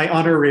that my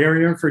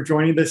honorarium for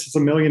joining this is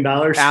 $1 million?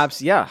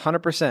 Yeah,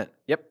 100%.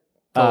 Yep.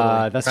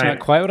 Totally. That's not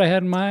quite what I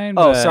had in mind.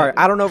 Oh, sorry.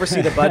 I don't oversee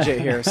the budget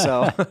here,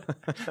 so.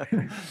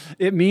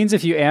 It means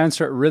if you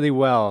answer it really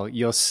well,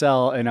 you'll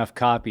sell enough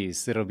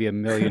copies that it'll be $1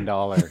 million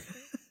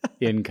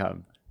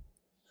income.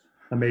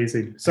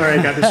 Amazing. Sorry,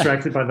 I got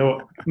distracted by the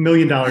 $1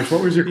 million.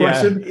 What was your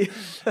question?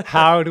 Yeah.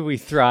 How do we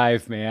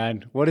thrive,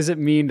 man? What does it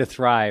mean to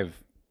thrive?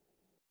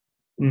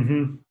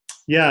 Mm-hmm.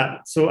 Yeah.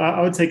 So I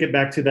would take it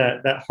back to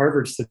that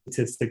Harvard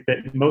statistic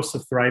that most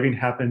of thriving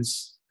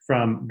happens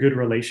from good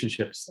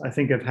relationships. I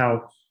think of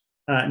how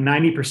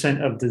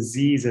 90% of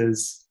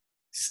diseases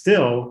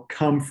still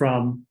come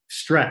from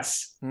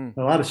stress. A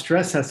lot of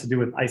stress has to do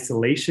with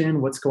isolation,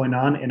 what's going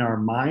on in our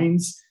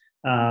minds.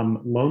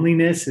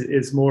 Loneliness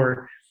is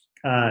more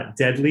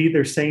deadly,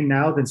 they're saying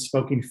now, than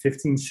smoking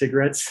 15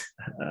 cigarettes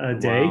a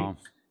day. Wow.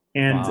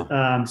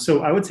 And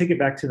so I would take it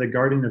back to the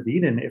Garden of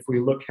Eden. If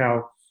we look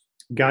how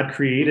God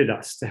created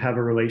us to have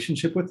a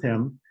relationship with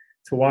him,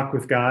 to walk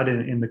with God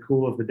in the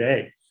cool of the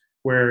day,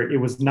 where it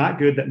was not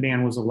good that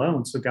man was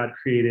alone. So God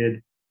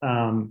created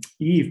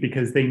Eve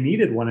because they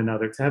needed one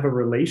another to have a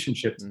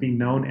relationship, to be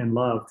known and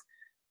loved.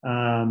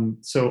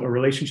 So a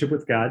relationship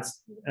with God,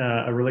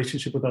 a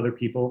relationship with other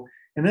people,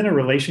 and then a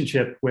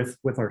relationship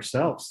with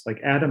ourselves.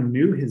 Like Adam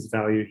knew his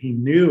value. He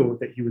knew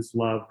that he was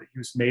loved, that he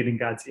was made in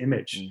God's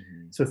image.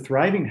 So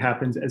thriving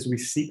happens as we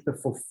seek the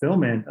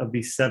fulfillment of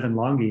these 7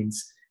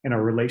 longings in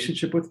our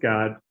relationship with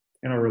God,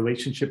 in our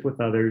relationship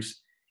with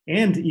others,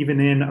 and even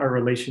in our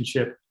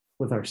relationship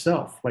with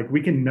ourselves. Like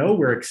we can know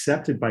we're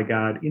accepted by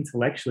God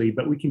intellectually,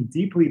 but we can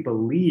deeply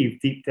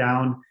believe deep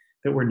down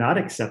that we're not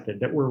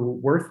accepted, that we're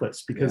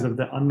worthless because of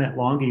the unmet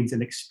longings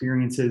and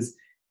experiences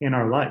in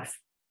our life.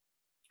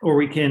 Or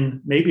we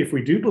can, maybe if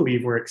we do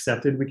believe we're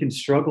accepted, we can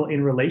struggle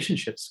in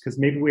relationships because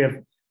maybe we have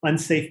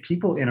unsafe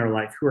people in our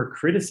life who are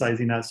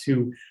criticizing us,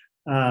 who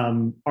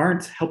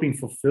aren't helping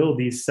fulfill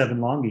these 7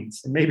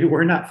 longings. And maybe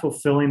we're not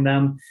fulfilling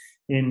them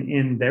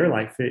in their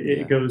life.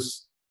 It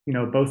goes,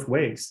 both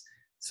ways.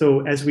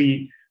 So as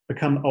we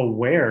become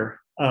aware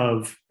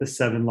of the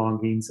 7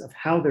 longings, of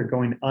how they're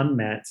going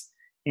unmet,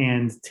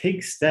 and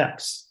take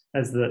steps,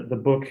 as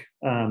the book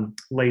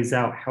lays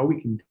out how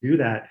we can do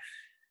that,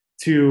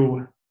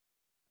 to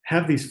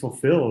have these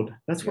fulfilled,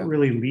 that's what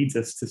really leads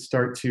us to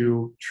start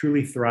to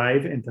truly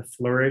thrive and to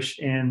flourish.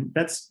 And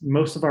that's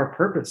most of our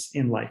purpose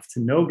in life, to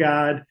know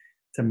God,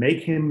 to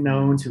make him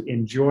known, to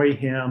enjoy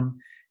him,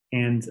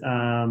 and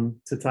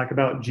to talk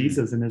about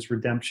Jesus and his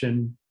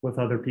redemption with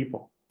other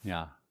people.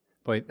 Yeah.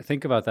 Boy,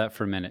 think about that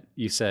for a minute.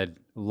 You said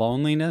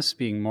loneliness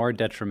being more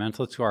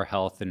detrimental to our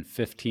health than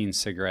 15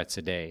 cigarettes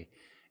a day.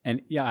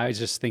 And I was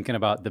just thinking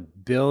about the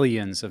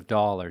billions of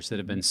dollars that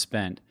have been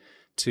spent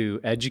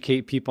to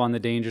educate people on the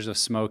dangers of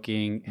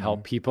smoking,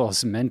 help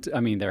people's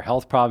their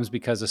health problems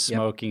because of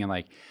smoking.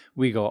 And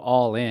we go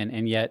all in,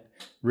 and yet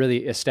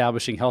really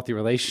establishing healthy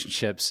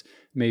relationships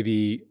may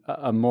be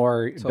a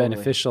more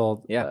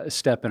beneficial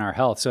step in our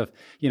health. So if,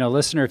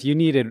 listener, if you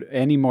needed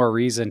any more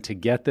reason to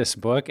get this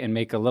book and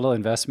make a little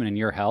investment in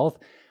your health,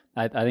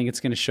 I think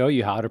it's going to show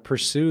you how to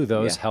pursue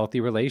those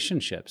healthy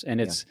relationships. And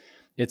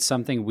it's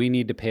something we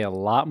need to pay a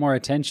lot more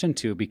attention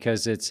to,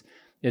 because it's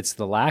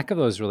the lack of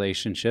those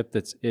relationships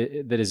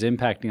that is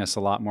impacting us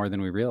a lot more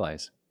than we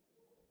realize.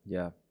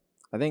 Yeah.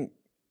 I think,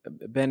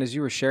 Ben, as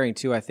you were sharing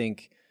too, I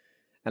think,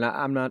 and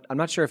I'm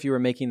not sure if you were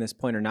making this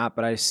point or not,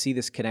 but I see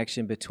this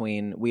connection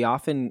between, we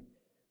often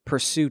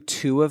pursue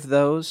 2 of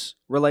those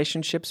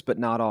relationships, but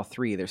not all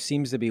 3. There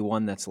seems to be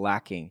one that's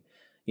lacking.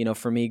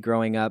 For me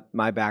growing up,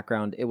 my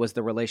background, it was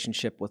the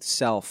relationship with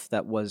self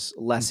that was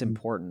less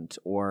important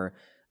or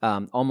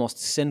almost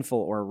sinful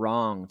or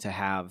wrong to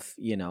have,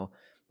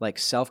 like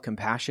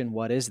self-compassion.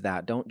 What is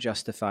that? Don't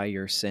justify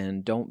your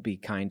sin. Don't be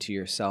kind to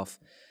yourself,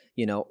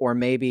 or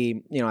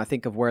maybe, I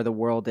think of where the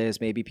world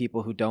is, maybe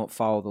people who don't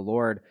follow the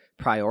Lord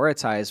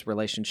prioritize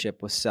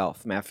relationship with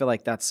self. I feel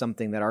like that's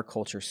something that our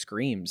culture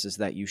screams, is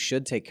that you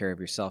should take care of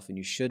yourself and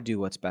you should do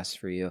what's best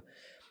for you.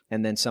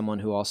 And then someone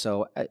who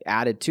also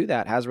added to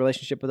that has a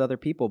relationship with other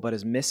people, but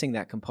is missing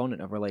that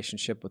component of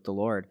relationship with the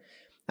Lord.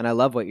 And I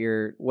love what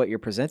you're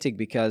presenting,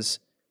 because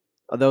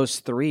those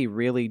three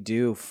really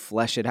do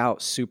flesh it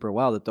out super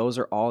well, that those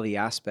are all the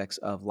aspects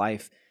of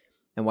life.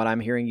 And what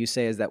I'm hearing you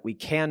say is that we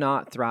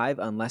cannot thrive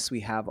unless we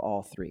have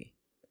all three.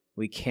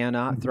 We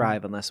cannot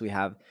thrive unless we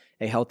have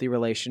a healthy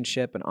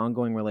relationship, an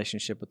ongoing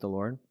relationship with the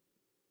Lord,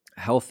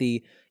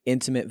 healthy,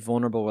 intimate,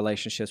 vulnerable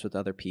relationships with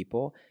other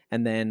people,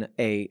 and then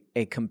a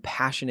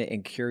compassionate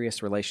and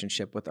curious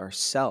relationship with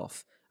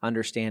ourself,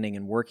 understanding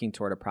and working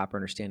toward a proper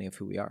understanding of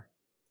who we are.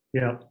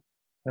 Yeah,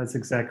 that's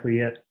exactly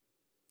it.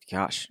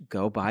 Gosh,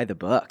 go buy the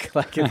book.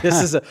 Like,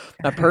 this is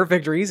a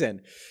perfect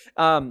reason.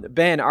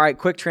 Ben, all right,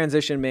 quick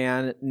transition,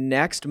 man.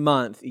 Next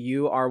month,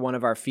 you are one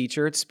of our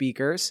featured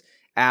speakers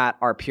at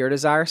our Pure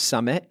Desire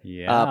Summit.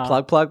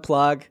 Yeah.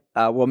 Plug.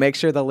 We'll make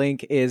sure the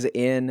link is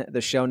in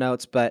the show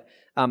notes. But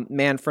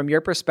man, from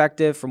your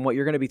perspective, from what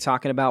you're going to be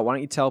talking about, why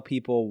don't you tell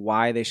people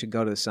why they should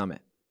go to the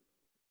summit?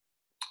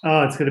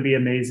 Oh, it's going to be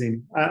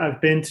amazing. I've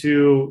been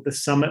to the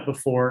summit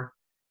before,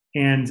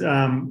 and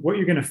what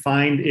you're going to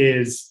find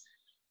is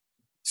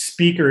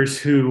speakers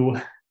who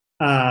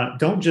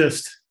don't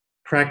just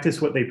practice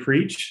what they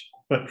preach,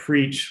 but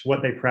preach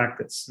what they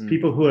practice.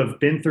 People who have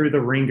been through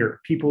the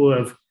ringer, people who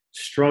have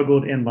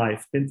struggled in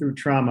life, been through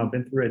trauma,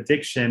 been through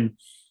addiction,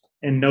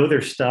 and know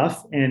their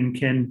stuff, and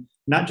can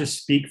not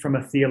just speak from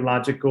a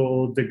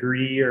theological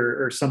degree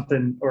or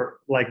something or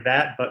like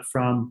that, but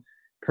from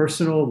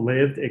personal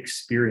lived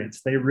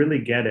experience. They really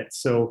get it.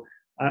 So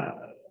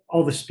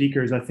all the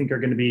speakers, I think, are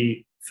going to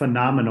be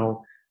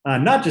phenomenal.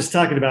 Not just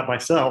talking about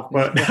myself,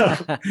 but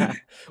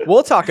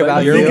we'll talk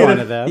about you. You're one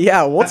of them.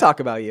 Yeah, we'll talk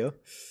about you.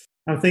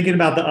 I'm thinking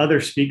about the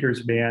other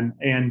speakers, man,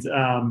 and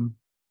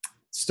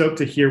stoked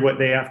to hear what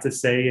they have to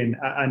say. And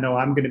I know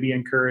I'm going to be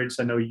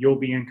encouraged. I know you'll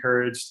be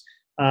encouraged.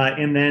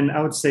 And then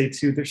I would say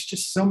too, there's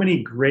just so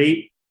many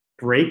great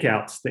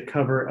breakouts that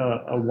cover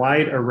a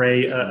wide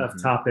array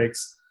of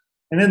topics.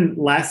 And then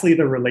lastly,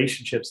 the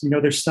relationships.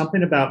 There's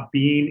something about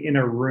being in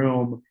a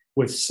room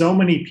with so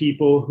many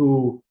people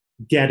who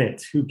get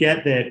it, who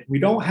get that we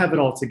don't have it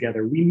all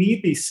together. We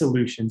need these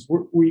solutions.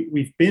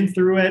 We've been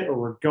through it, or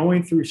we're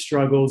going through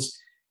struggles.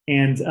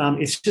 And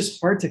it's just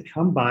hard to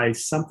come by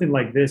something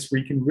like this where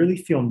you can really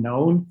feel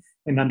known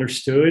and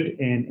understood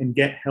and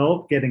get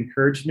help, get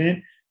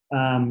encouragement.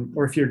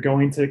 Or if you're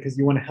going to, because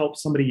you want to help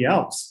somebody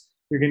else,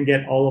 you're going to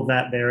get all of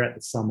that there at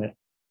the summit.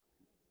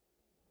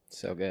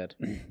 So good.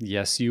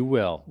 Yes, you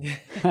will.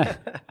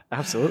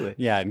 Absolutely.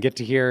 Yeah, and get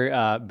to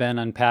hear Ben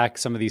unpack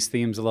some of these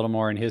themes a little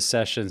more in his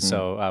session.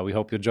 So we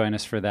hope you'll join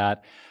us for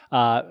that.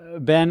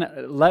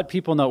 Ben, let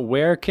people know,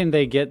 where can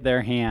they get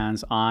their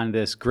hands on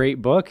this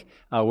great book?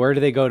 Where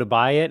do they go to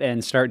buy it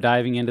and start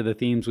diving into the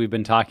themes we've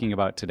been talking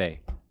about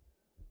today?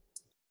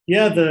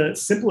 Yeah, the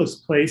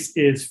simplest place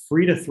is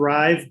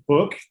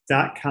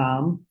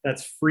freetothrivebook.com.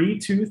 That's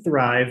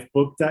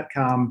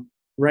freetothrivebook.com.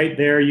 Right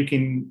there, it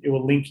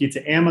will link you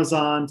to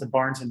Amazon, to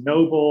Barnes and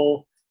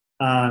Noble,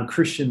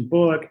 Christian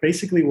Book,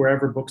 basically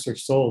wherever books are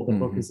sold, the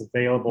book is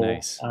available.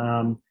 Nice.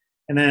 And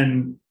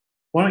then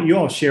why don't you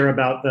all share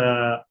about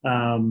the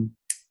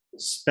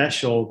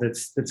special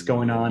that's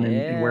going on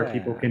and where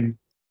people can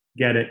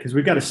get it? Because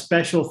we've got a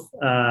special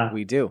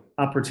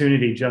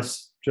opportunity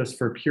just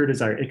for Pure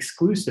Desire,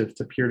 exclusive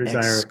to Pure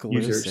Desire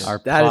users. Our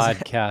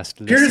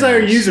podcast. Pure Desire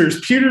users,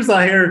 Pure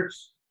Desire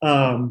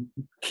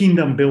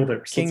kingdom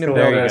builders. Kingdom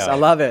builders. I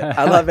love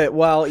it.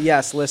 Well,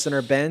 yes,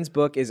 listener, Ben's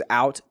book is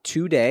out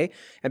today.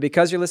 And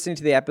because you're listening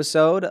to the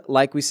episode,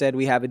 like we said,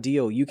 we have a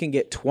deal. You can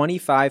get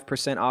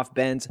 25% off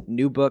Ben's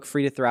new book,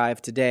 Free to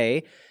Thrive,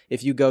 today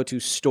if you go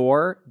to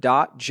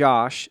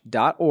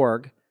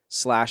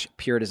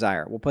store.josh.org/Pure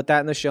Desire. We'll put that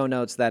in the show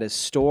notes. That is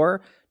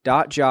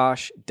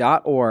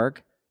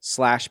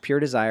store.josh.org/Pure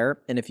Desire.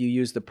 And if you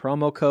use the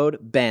promo code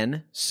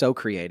Ben, so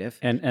creative.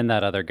 And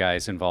that other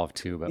guy's involved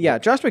too. But yeah,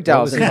 Josh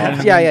McDowell's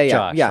involved.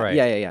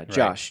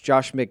 Josh,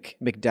 Josh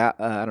McDowell.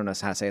 I don't know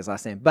how to say his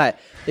last name. But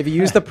if you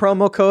use the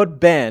promo code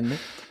Ben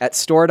at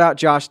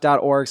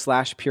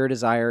store.josh.org/Pure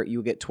Desire, you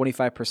will get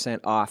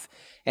 25% off.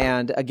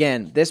 And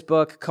again, this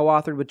book,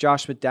 co-authored with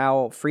Josh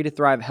McDowell, Free to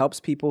Thrive, helps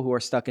people who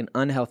are stuck in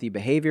unhealthy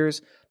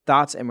behaviors,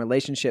 thoughts, and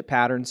relationship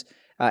patterns,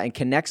 and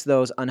connects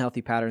those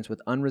unhealthy patterns with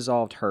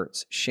unresolved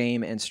hurts,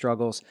 shame, and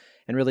struggles,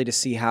 and really to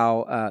see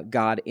how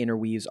God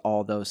interweaves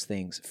all those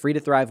things. Free to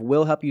Thrive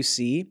will help you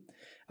see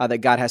that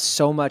God has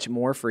so much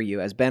more for you.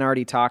 As Ben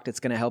already talked,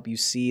 it's going to help you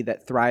see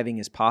that thriving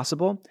is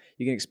possible.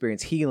 You can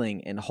experience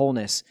healing and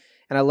wholeness.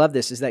 And I love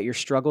this, is that your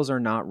struggles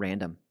are not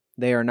random.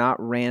 They are not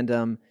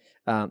random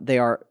They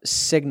are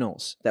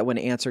signals that when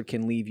answered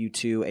can lead you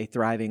to a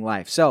thriving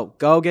life. So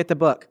go get the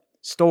book,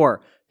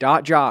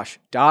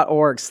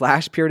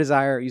 store.josh.org/pure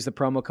desire. Use the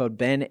promo code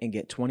Ben and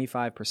get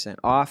 25%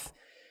 off.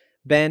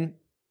 Ben,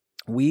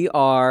 we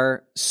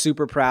are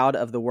super proud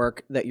of the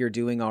work that you're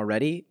doing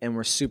already, and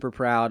we're super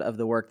proud of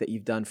the work that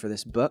you've done for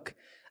this book.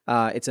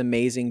 It's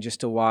amazing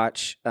just to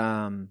watch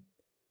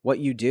what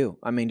you do.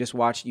 I mean, just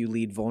watch you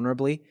lead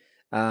vulnerably.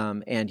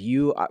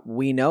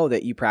 We know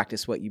that you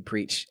practice what you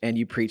preach, and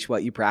you preach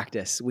what you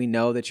practice. We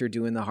know that you're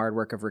doing the hard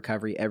work of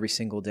recovery every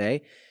single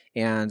day.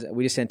 And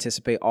we just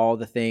anticipate all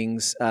the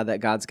things that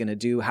God's going to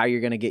do, how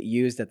you're going to get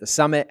used at the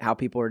summit, how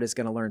people are just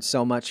going to learn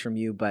so much from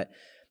you. But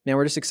man,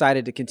 we're just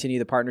excited to continue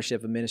the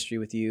partnership of ministry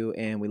with you,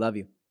 and we love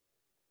you.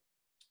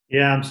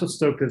 Yeah, I'm so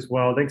stoked as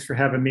well. Thanks for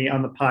having me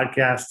on the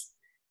podcast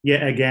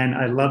yet again.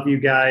 I love you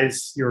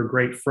guys. You're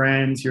great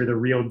friends. You're the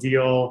real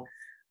deal.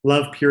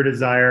 Love Pure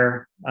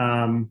Desire.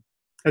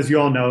 As you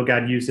all know,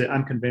 God used it,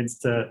 I'm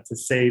convinced, to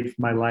save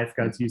my life.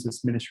 God's used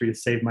this ministry to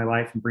save my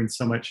life and bring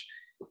so much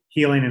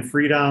healing and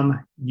freedom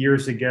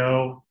years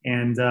ago.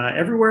 And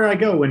everywhere I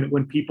go,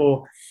 when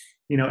people,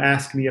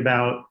 ask me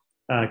about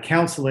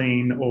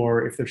counseling,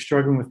 or if they're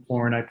struggling with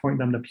porn, I point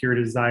them to Pure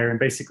Desire and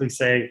basically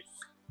say,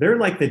 they're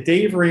like the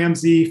Dave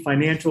Ramsey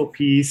financial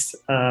piece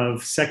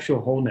of sexual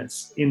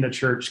wholeness in the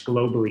church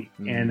globally.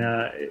 And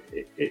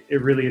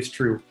it really is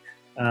true.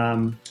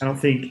 I don't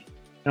think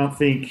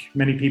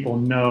many people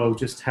know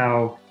just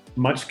how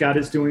much God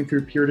is doing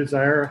through Pure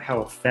Desire,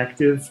 how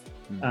effective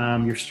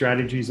your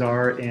strategies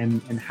are,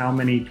 and how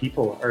many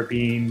people are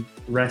being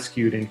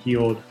rescued and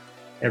healed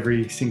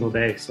every single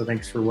day. So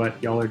thanks for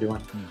what y'all are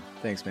doing.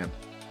 Thanks, man.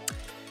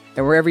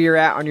 And wherever you're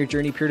at on your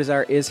journey, Pure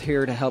Desire is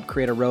here to help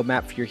create a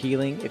roadmap for your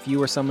healing. If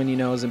you or someone you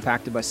know is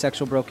impacted by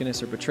sexual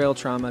brokenness or betrayal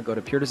trauma, go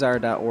to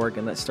puredesire.org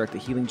and let's start the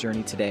healing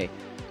journey today.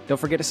 Don't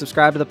forget to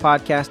subscribe to the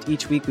podcast.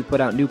 Each week we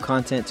put out new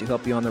content to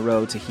help you on the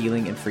road to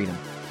healing and freedom.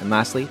 And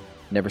lastly,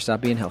 never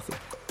stop being healthy.